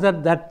see whether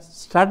that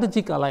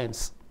strategic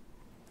alliance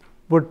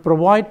would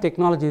provide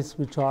technologies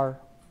which are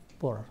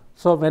poorer.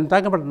 So, when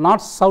talking about not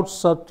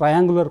South-South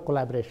triangular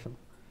collaboration,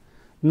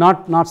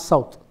 not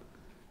North-South,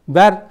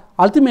 where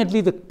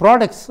ultimately the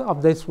products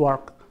of this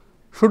work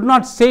should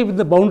not stay within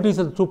the boundaries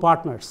of the two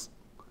partners,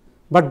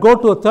 but go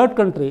to a third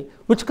country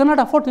which cannot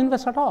afford to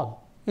invest at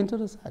all into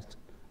research.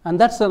 And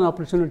that's an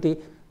opportunity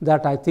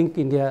that I think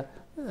India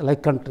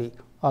like country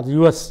or the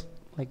US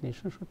like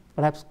nation should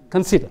perhaps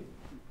consider.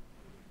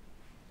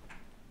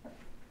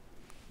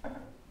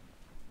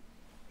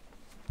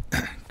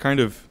 Kind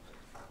of,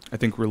 I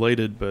think,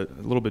 related, but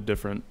a little bit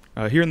different.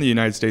 Here in the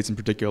United States in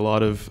particular, a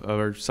lot of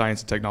our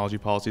science and technology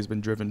policy has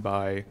been driven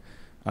by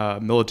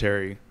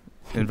military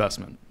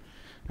investment.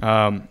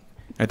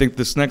 I think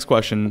this next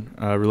question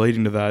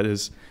relating to that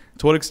is,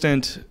 to what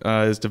extent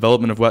is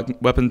development of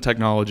weapon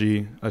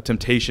technology a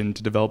temptation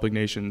to developing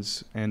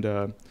nations? And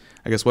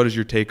I guess what is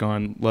your take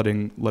on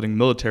letting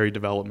military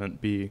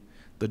development be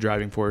the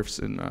driving force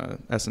in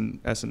science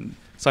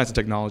and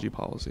technology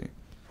policy?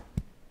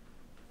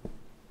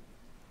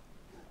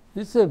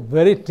 It's a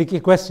very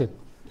tricky question,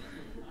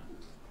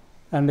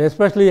 and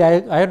especially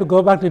I have to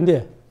go back to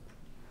India.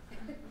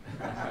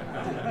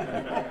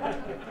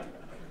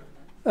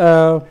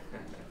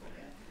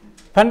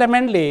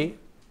 Fundamentally,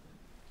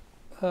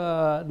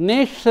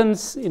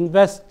 nations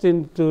invest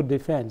into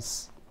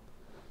defense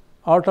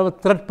out of a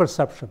threat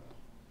perception.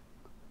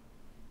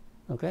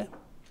 Okay?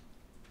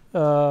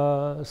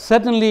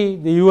 Certainly,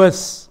 the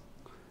US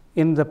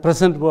in the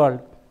present world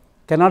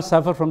cannot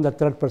suffer from the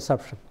threat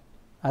perception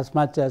as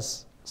much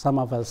as some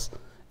of us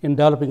in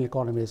developing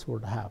economies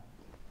would have.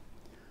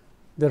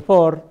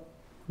 Therefore,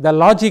 the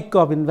logic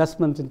of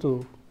investment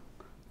into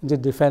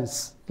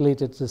defense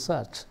related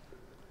research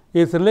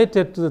is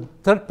related to the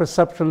threat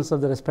perceptions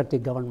of the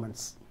respective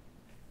governments.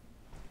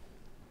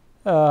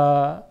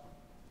 However,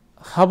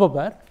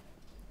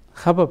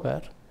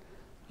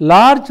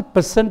 large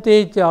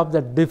percentage of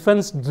the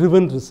defense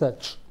driven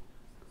research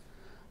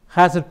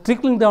has a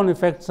trickling down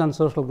effects on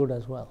social good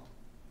as well,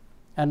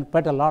 and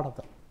quite a lot of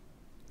them.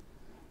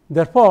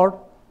 Therefore,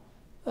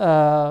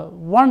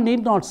 one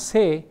need not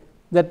say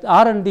that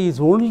R&D is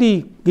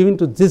only given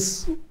to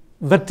this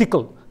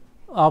vertical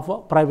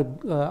of private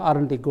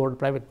R&D good,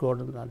 private good,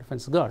 and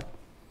defense good.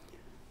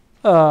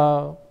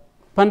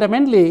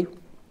 Fundamentally,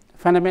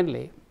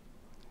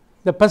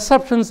 the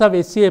perceptions of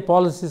SCA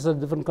policies of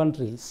different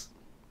countries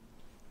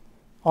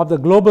of the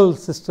global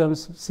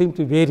systems seem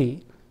to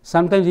vary,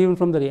 sometimes even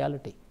from the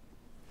reality.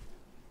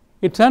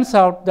 It turns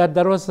out that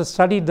there was a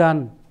study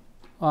done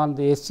on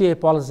the SCA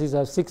policies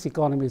of 6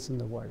 economies in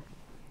the world.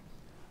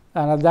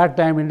 And at that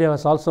time, India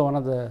was also one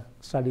of the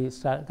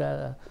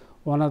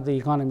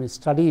economies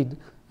studied,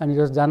 and it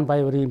was done by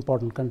a very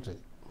important country.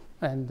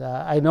 And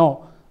I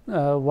know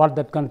what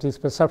that country's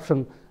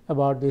perception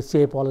about the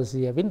SCA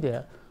policy of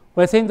India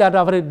was, saying that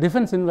our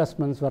defense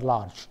investments were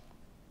large.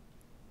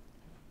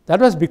 That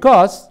was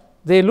because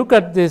they look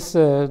at this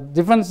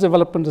defense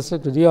development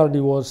research,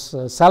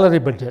 DRDO's salary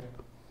budget,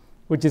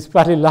 which is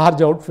fairly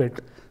large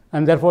outfit,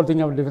 and therefore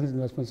think of defense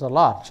investments are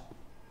large.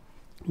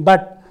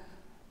 But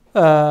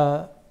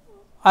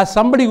as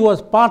somebody who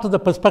was part of the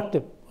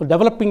perspective of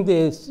developing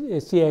the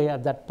SCA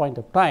at that point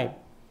of time,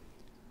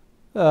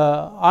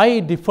 I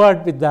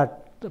differed with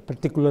that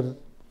particular,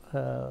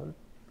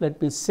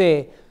 let me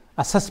say,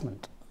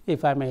 assessment,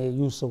 if I may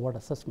use the word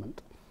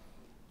assessment.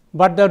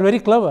 But they are very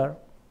clever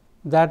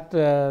that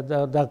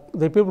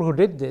the people who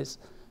did this,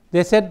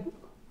 they said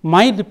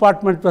my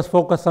department was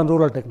focused on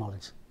rural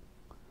technology.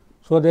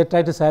 So they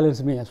tried to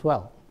silence me as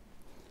well.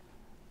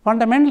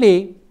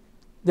 Fundamentally,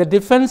 the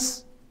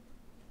defense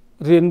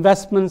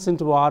reinvestments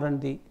into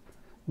R&D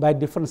by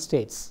different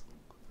states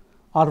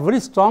are very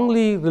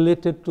strongly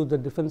related to the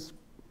defense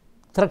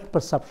threat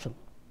perception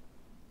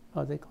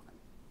of the economy.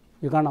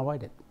 You can't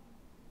avoid it.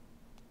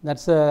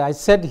 That's I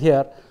said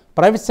here,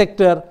 private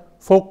sector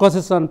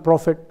focuses on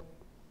profit,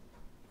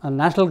 and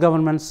national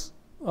governments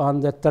on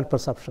the threat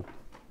perception.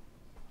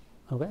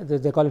 Okay,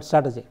 they call it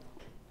strategy.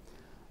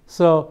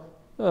 So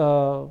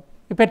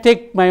if I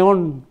take my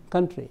own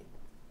country,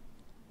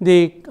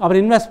 our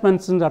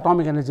investments in the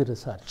atomic energy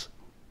research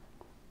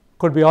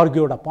could be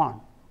argued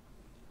upon.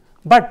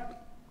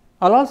 But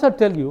I'll also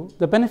tell you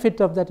the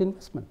benefit of that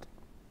investment.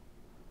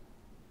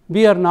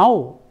 We are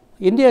now,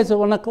 India is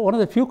one of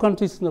the few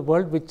countries in the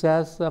world which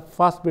has a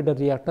fast breeder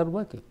reactor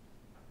working.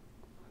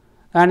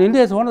 And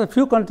India is one of the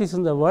few countries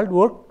in the world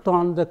worked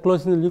on the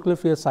closing the nuclear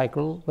fuel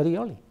cycle very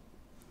early.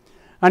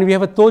 And we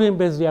have a thorium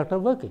based reactor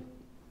working.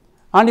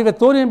 And if a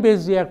thorium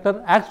based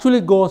reactor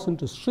actually goes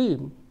into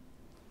stream,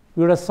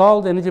 we would have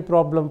solved the energy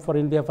problem for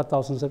India for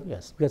thousands of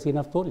years, because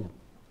enough thorium.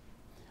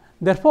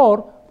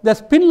 Therefore, the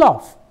spin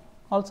off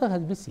also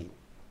has been seen.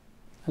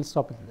 I'll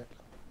stop it there.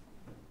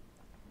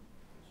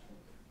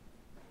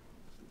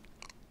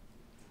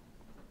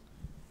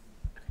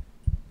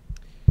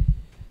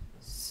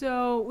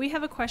 So we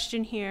have a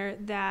question here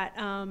that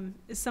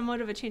is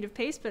somewhat of a change of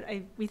pace, but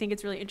we think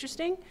it's really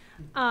interesting.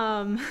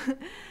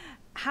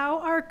 How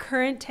are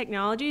current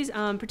technologies,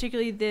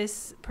 particularly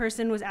this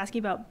person was asking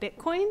about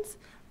bitcoins,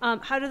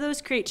 how do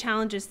those create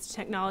challenges to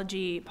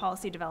technology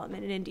policy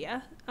development in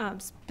India,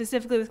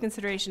 specifically with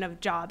consideration of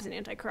jobs and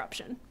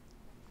anti-corruption?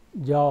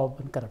 Job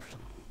and corruption.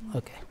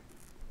 Okay.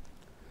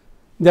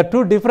 They are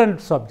two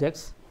different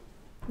subjects.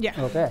 Yeah.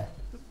 Okay.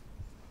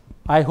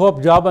 I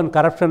hope job and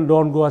corruption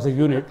don't go as a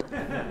unit.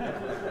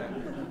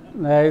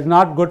 It's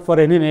not good for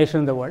any nation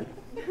in the world.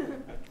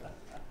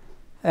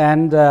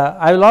 And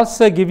I will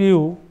also give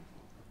you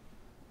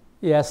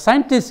a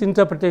scientist's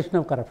interpretation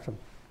of corruption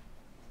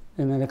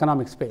in an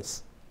economic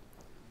space.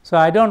 So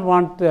I don't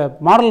want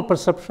moral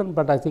perception,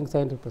 but I think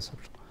scientific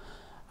perception.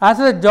 As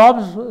far as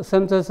jobs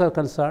centers are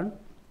concerned,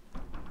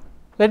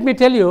 let me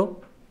tell you,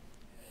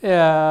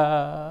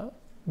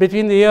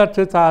 between the year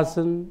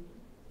 2000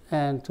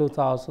 and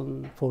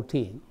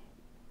 2014,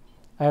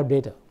 I have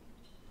data.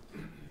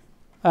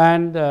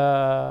 And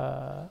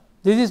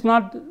this is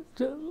not,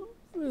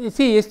 you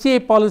see, STA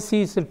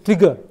policy is a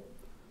trigger.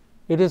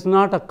 It is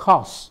not a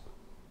cause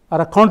or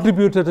a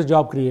contributor to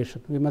job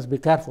creation. We must be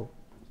careful.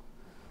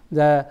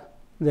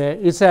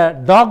 It's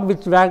a dog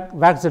which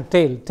wags the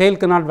tail. Tail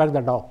cannot wag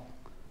the dog.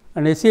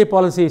 And STA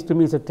policy is, to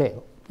me, is a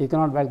tail. You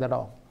cannot wag the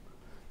dog.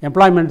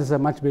 Employment is a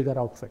much bigger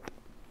outfit.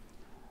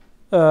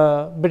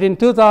 But in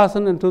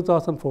 2000 and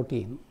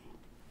 2014,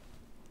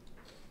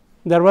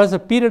 there was a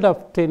period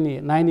of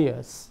 9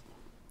 years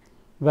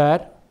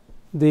where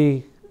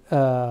the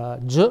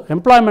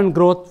employment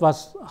growth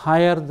was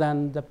higher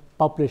than the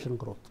population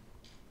growth.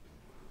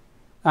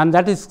 And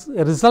that is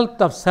a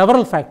result of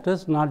several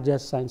factors, not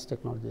just science,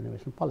 technology,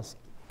 innovation policy.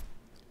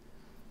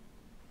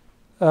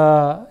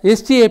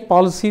 STA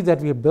policy that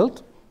we have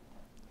built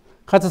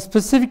has a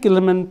specific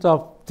element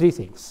of three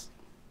things: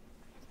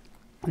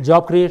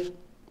 job creation,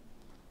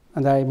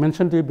 and I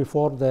mentioned to you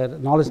before the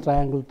knowledge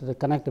triangle to the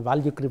connect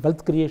value,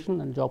 wealth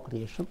creation and job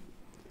creation,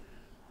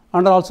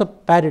 and also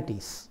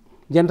parities,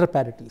 gender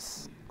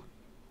parities.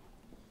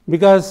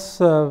 Because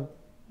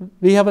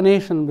we have a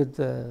nation with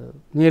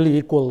nearly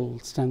equal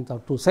strength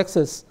of two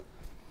sexes,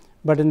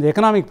 but in the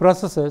economic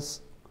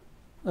processes,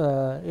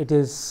 it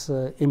is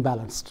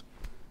imbalanced.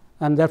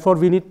 And therefore,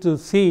 we need to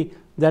see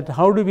that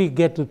how do we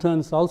get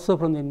returns also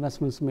from the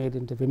investments made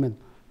into women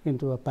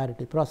into a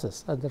parity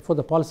process. And therefore,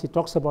 the policy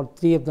talks about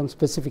three of them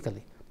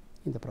specifically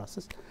in the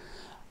process.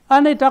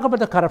 And I talk about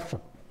the corruption.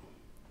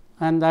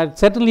 And I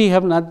certainly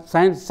have not,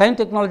 science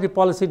technology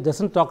policy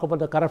doesn't talk about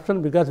the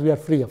corruption because we are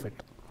free of it.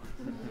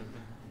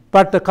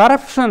 But the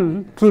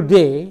corruption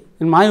today,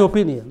 in my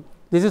opinion,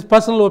 this is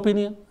personal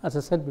opinion, as I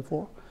said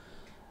before,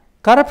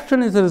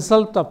 corruption is a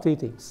result of three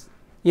things.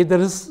 If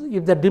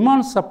the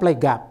demand supply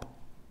gap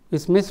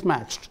is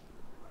mismatched,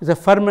 it's a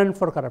ferment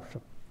for corruption.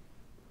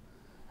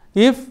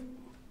 If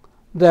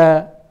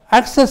the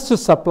access to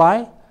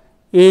supply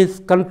is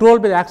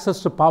controlled by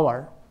access to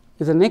power,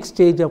 is the next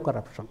stage of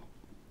corruption.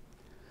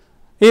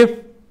 If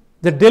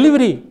the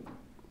delivery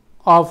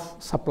of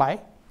supply,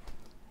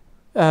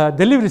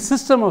 delivery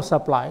system of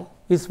supply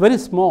is very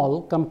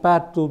small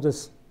compared to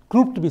this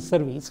group to be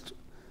serviced,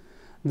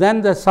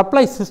 then the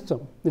supply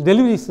system, the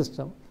delivery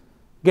system,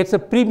 gets a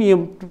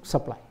premium to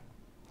supply.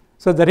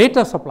 So the rate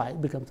of supply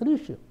becomes an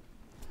issue.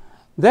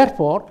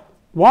 Therefore,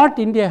 what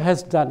India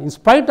has done, in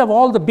spite of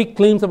all the big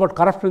claims about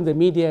corruption in the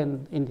media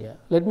in India,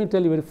 let me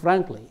tell you very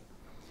frankly,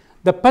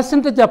 the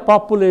percentage of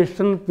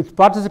population which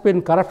participate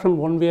in corruption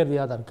one way or the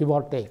other, give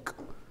or take,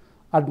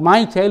 at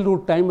my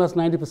childhood time was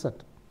 90%.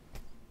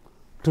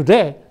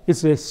 Today,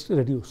 it's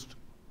reduced.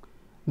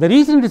 The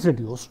reason it is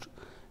reduced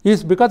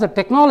is because the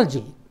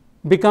technology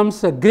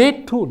becomes a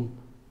great tool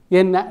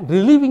in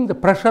relieving the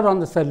pressure on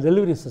the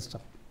delivery system.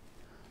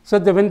 So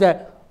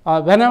that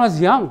when I was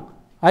young,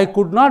 I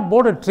could not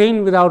board a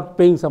train without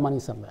paying some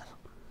money somewhere.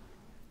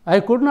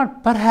 I could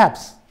not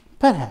perhaps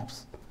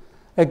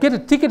get a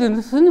ticket in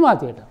the cinema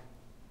theater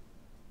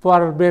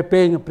for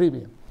paying a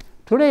premium.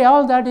 Today,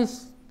 all that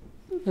is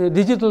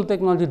digital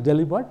technology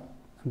delivered,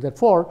 and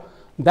therefore,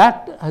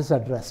 that has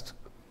addressed.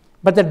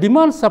 But the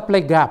demand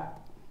supply gap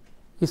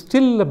is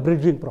still a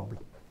bridging problem.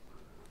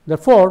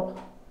 Therefore,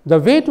 the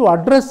way to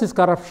address this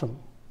corruption,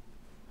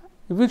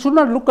 we should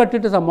not look at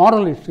it as a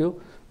moral issue,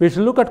 we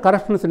should look at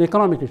corruption as an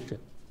economic issue.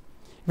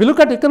 If we look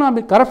at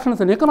corruption as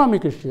an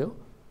economic issue,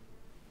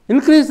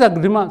 increase the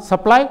demand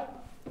supply,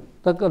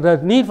 the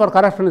need for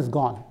corruption is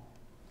gone.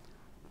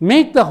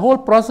 Make the whole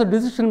process of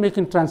decision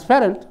making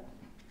transparent,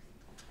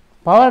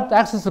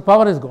 access to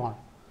power is gone.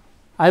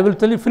 I will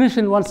tell you, finish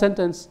in one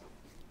sentence,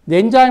 the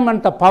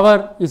enjoyment of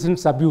power is in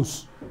its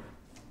abuse.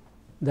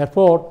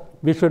 Therefore,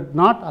 we should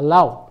not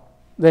allow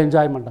the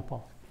enjoyment of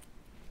power.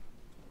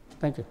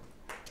 Thank you.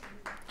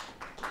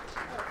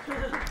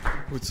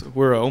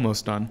 We're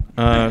almost done.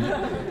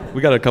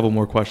 We got a couple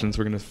more questions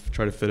we're going to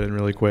try to fit in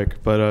really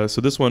quick. But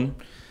so this one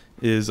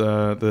is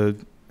the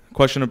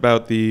question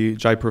about the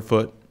Jaipur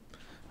foot.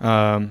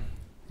 Yeah.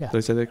 Did I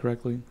say that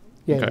correctly?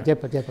 Yeah, okay.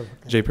 Jaipur.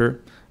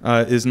 Jaipur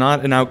is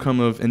not an outcome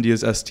of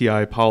India's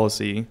STI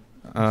policy,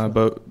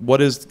 but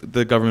what is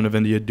the government of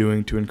India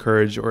doing to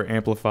encourage or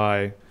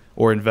amplify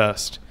or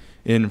invest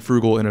in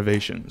frugal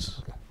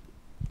innovations? Okay.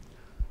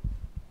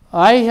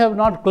 I have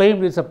not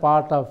claimed it's a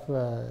part of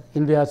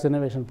India's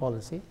innovation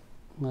policy.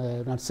 I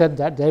have not said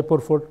that. Jaipur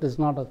foot is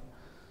not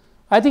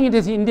I think it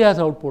is India's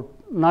output,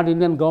 not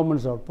Indian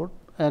government's output.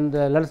 And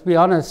let us be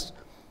honest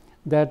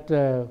that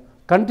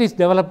country is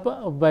developed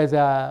by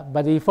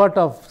the effort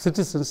of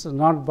citizens,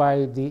 not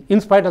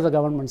in spite of the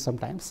government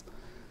sometimes.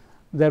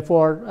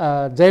 Therefore,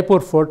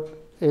 Jaipur Fort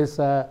is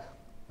a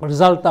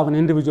result of an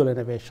individual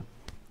innovation.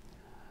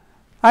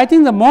 I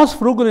think the most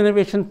frugal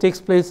innovation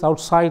takes place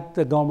outside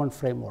the government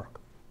framework.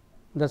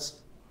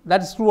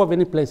 That is true of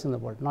any place in the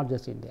world, not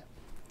just India.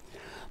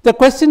 The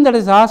question that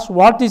is asked,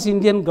 what does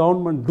Indian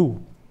government do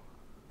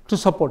to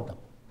support them?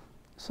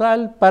 So I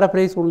will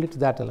paraphrase only to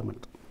that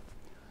element.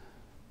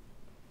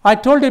 I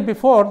told you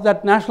before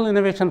that National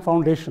Innovation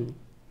Foundation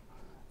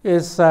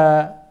is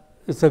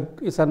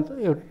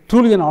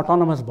truly an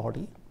autonomous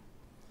body,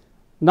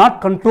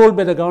 not controlled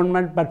by the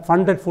government but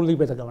funded fully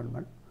by the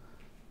government.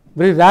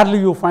 Very rarely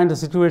you find a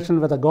situation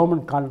where the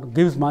government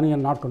gives money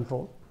and not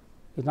controlled.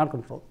 It's not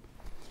controlled.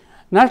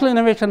 National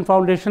Innovation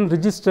Foundation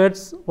registered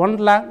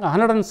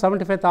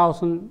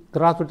 175,000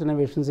 grassroots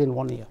innovations in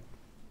 1 year.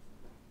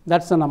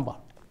 That's the number.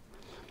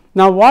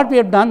 Now, what we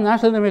have done,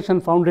 National Innovation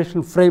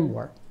Foundation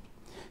framework,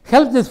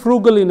 helps these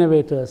frugal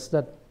innovators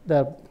that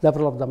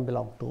several of them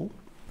belong to,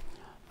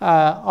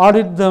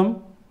 audit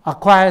them,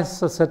 acquires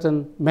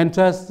certain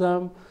mentors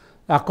them,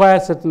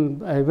 acquires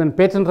certain even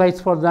patent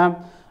rights for them,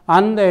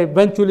 and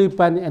eventually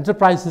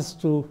enterprises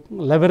to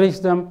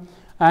leverage them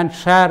and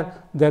share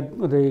the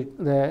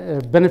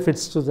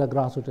benefits to the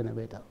grassroots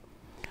innovator.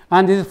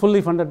 And this is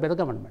fully funded by the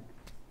government.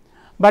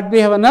 But we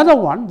have another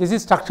one, this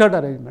is structured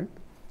arrangement.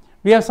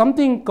 We have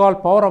something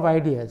called power of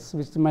ideas,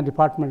 which my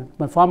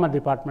former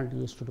department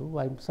used to do.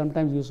 I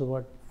sometimes use the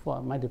word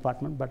for my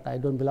department, but I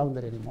don't belong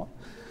there anymore.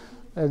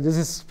 This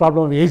is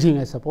problem of aging,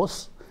 I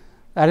suppose,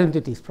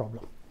 identity's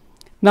problem.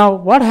 Now,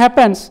 what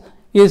happens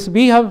is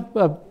we have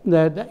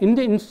the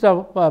Indian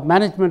Institute of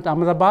Management,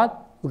 Ahmedabad,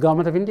 the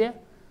Government of India,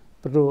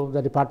 through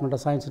the Department of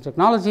Science and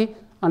Technology,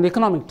 and the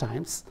Economic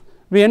Times.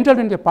 We entered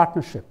into a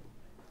partnership.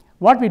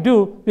 What we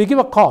do, we give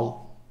a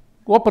call,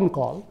 open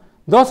call.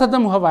 Those of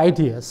them who have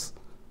ideas,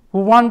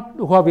 who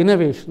have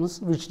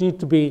innovations which need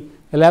to be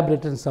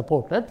elaborated and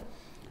supported,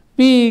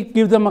 we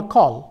give them a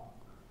call.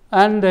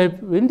 And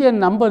Indian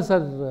numbers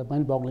are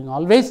mind-boggling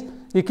always.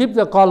 We keep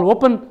the call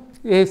open,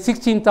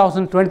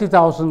 16,000,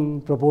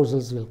 20,000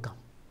 proposals will come.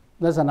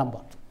 That's a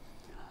number.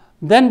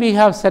 Then we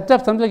have set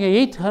up something like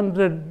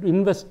 800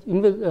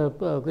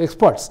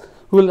 experts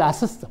who will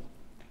assess them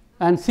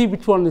and see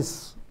which one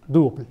is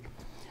doable.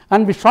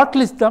 And we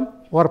shortlist them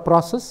for a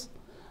process.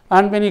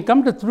 And when you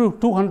come to through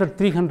 200,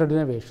 300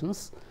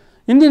 innovations,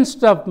 Indian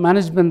Institute of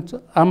Management,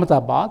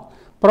 Ahmedabad,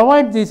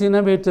 provide these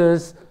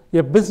innovators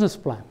a business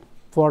plan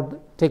for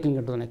taking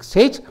it to the next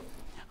stage,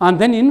 and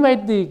then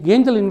invite the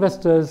angel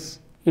investors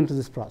into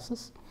this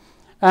process.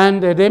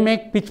 And they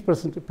make pitch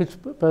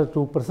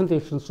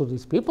presentations to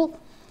these people,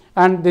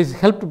 and this is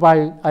helped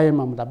by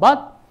IIM Ahmedabad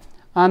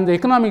and the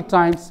Economic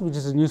Times, which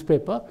is a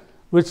newspaper,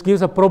 which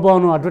gives a pro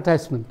bono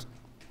advertisement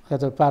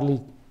at a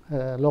fairly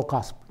no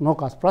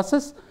cost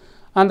process.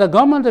 And the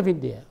Government of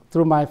India,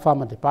 through my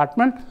former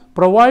department,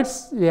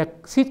 provides a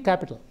seed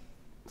capital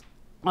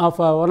of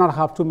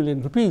 1.5 to 2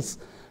 million rupees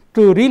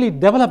to really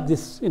develop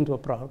this into a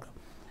program.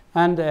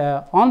 And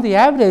on the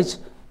average,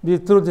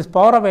 through this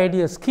Power of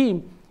Ideas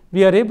scheme,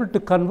 we are able to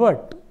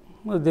convert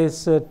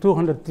this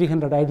 200,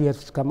 300 ideas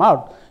which come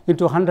out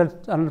into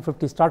 100,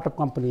 150 startup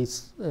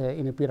companies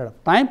in a period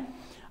of time.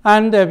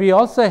 And we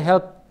also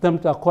help them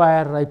to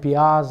acquire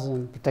IPRs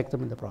and protect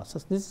them in the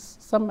process. This is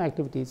some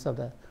activities of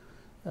the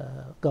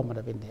Government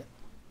of India.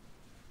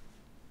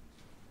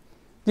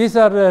 These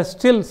are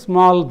still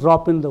small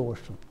drop in the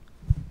ocean.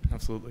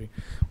 Absolutely.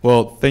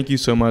 Well, thank you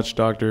so much,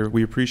 Doctor.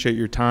 We appreciate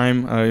your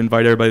time. I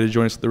invite everybody to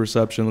join us at the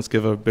reception. Let's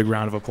give a big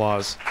round of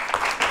applause.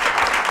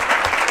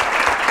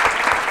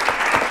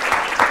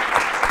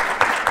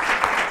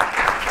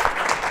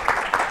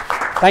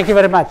 Thank you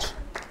very much.